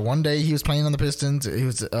because one day he was playing on the Pistons. He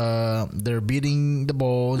was they're beating the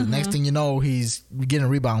Bulls. The next thing you know, he's getting a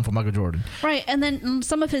rebound from Michael Jordan. Right, and then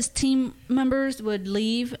some of his team members would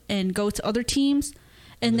leave and go to other teams,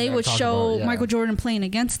 and they would show Michael Jordan playing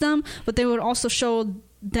against them, but they would also show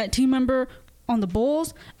that team member on the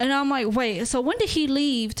Bulls, and I'm like, wait, so when did he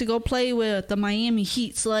leave to go play with the Miami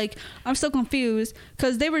Heats? Like, I'm so confused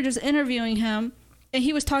because they were just interviewing him and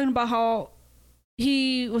he was talking about how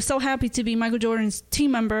he was so happy to be Michael Jordan's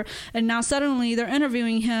team member, and now suddenly they're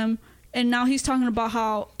interviewing him and now he's talking about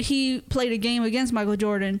how he played a game against Michael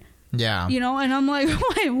Jordan. Yeah. And I'm like,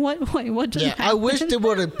 wait, what just happened? I wish they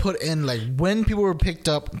would have put in like when people were picked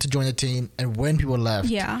up to join the team and when people left.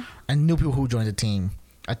 Yeah. And new people who joined the team.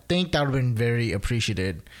 I think that would have been very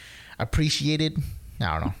appreciated. I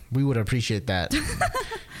don't know. We would appreciate that. It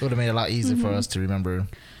would have made it a lot easier for us to remember.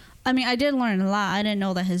 I mean, I did learn a lot. I didn't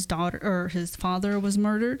know that his daughter or his father was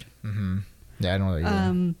murdered. Yeah, I know that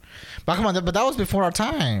either. But come on, but that was before our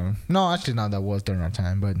time. No, actually, no, that was during our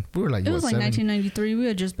time. But we were like, it was like 1993. We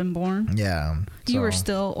had just been born. Yeah. You were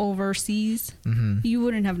still overseas. You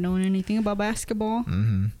wouldn't have known anything about basketball.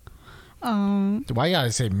 Why you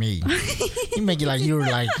gotta say me? You make it like you were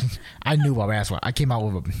like I knew about basketball. I came out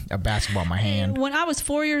with a basketball in my hand. When I was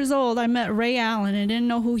 4 years old, I met Ray Allen and didn't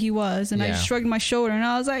know who he was, and I shrugged my shoulder and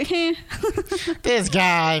I was like, this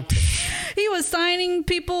guy. He was signing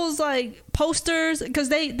people's like posters because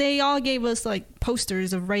they all gave us like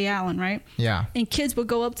posters of Ray Allen, right? Yeah. And kids would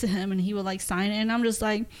go up to him and he would like sign it, and I'm just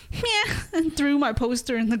like, and threw my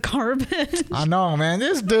poster in the garbage. I know, man,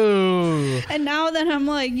 this dude. And now that I'm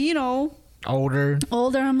like, older,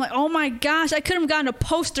 I'm like, oh my gosh, I could have gotten a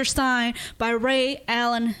poster signed by Ray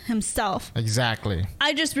Allen himself. Exactly.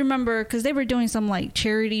 I just remember because they were doing some like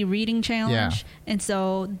charity reading challenge, and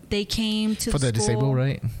so they came to for the school. disabled,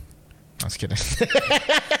 right? I was kidding.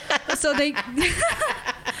 So they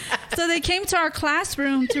So they came to our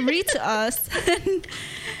classroom to read to us,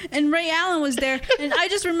 and Ray Allen was there. And I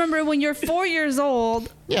just remember when you're 4 years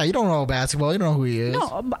old. Yeah, you don't know basketball. You don't know who he is.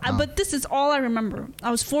 No, but this is all I remember.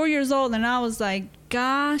 I was 4 years old, and I was like,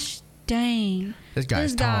 "Gosh dang, This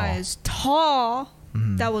guy is tall."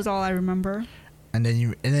 Mm-hmm. That was all I remember. And then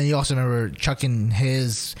you also remember chucking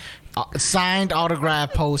his signed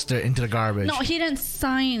autograph poster into the garbage. No, he didn't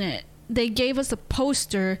sign it. They gave us a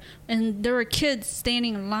poster, and there were kids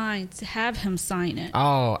standing in line to have him sign it.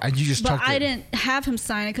 Oh, and you just chucked it. But I didn't have him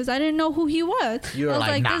sign it because I didn't know who he was. You were I was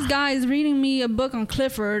like, nah. This guy is reading me a book on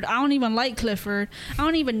Clifford. I don't even like Clifford. I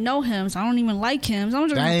don't even know him, so I don't even like him. So I'm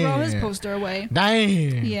just going to throw his poster away.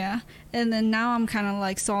 Dang. Yeah. And then now I'm kind of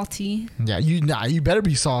like salty. Yeah, you better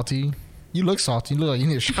be salty. You look salty. You look like you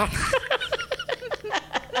need a shot.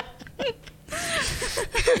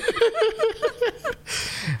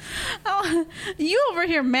 Oh, you over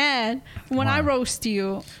here mad when I roast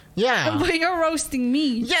you. Yeah. But you're roasting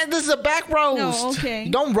me. Yeah, this is a back roast. No, okay.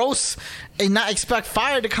 You don't roast and not expect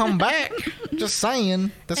fire to come back. Just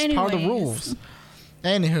saying. That's part of the rules.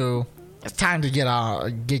 Anywho, it's time to get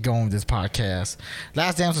going with this podcast.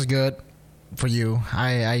 Last Dance was good for you.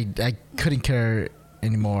 I couldn't care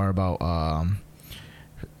anymore about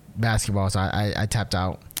basketball, so I tapped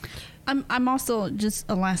out. I'm also just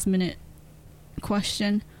a last minute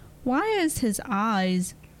question. Why is his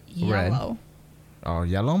eyes yellow? Red. Oh,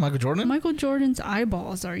 yellow? Michael Jordan? Michael Jordan's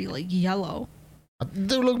eyeballs are like yellow.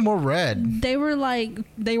 They look more red. They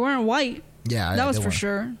weren't white. Yeah, that was for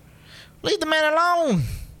sure. Leave the man alone.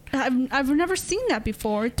 I've never seen that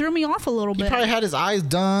before. It threw me off a little bit. He probably had his eyes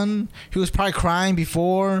done. He was probably crying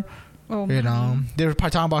before. Oh, you know, they were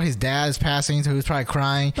probably talking about his dad's passing, so he was probably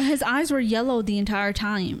crying. But his eyes were yellow the entire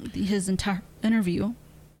time, his entire interview.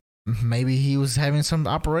 Maybe he was having some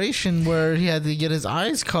operation where he had to get his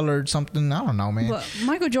eyes colored, something. I don't know, man. But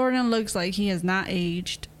Michael Jordan looks like he has not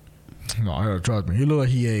aged. No, trust me. He looked like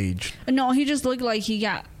he aged. No, he just looked like he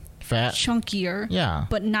got fat, chunkier. Yeah.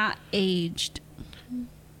 But not aged.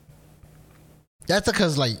 That's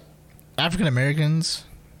because, like, African Americans,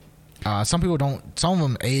 some people don't, some of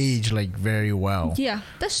them age, like, very well. Yeah,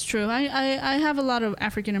 that's true. I have a lot of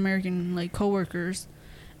African American, like, coworkers,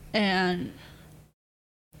 and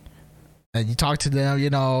you talk to them, you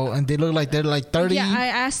know, and they look like they're like 30. Yeah, I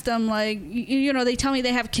asked them, like, you know, they tell me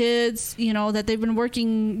they have kids, you know, that they've been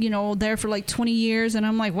working, you know, there for like 20 years. And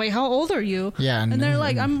I'm like, wait, how old are you? Yeah. And they're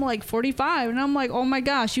like, I'm like 45. And I'm like, oh my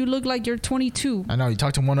gosh, you look like you're 22. I know. You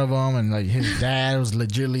talked to one of them, and like his dad was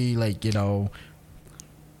legitimately, like, you know,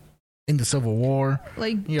 in the Civil War.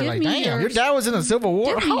 Like, you're like, damn, your dad was in the Civil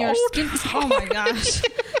War? Give me your skin. Oh my gosh.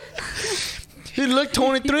 He looked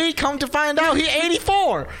 23. Come to find out, he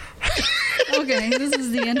 84. Okay, this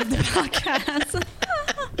is the end of the podcast.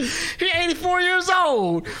 He's 84 years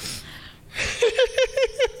old.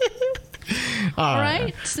 All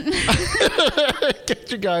right.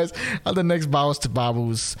 Catch you guys on the next Bows to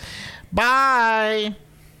Babus. Bye.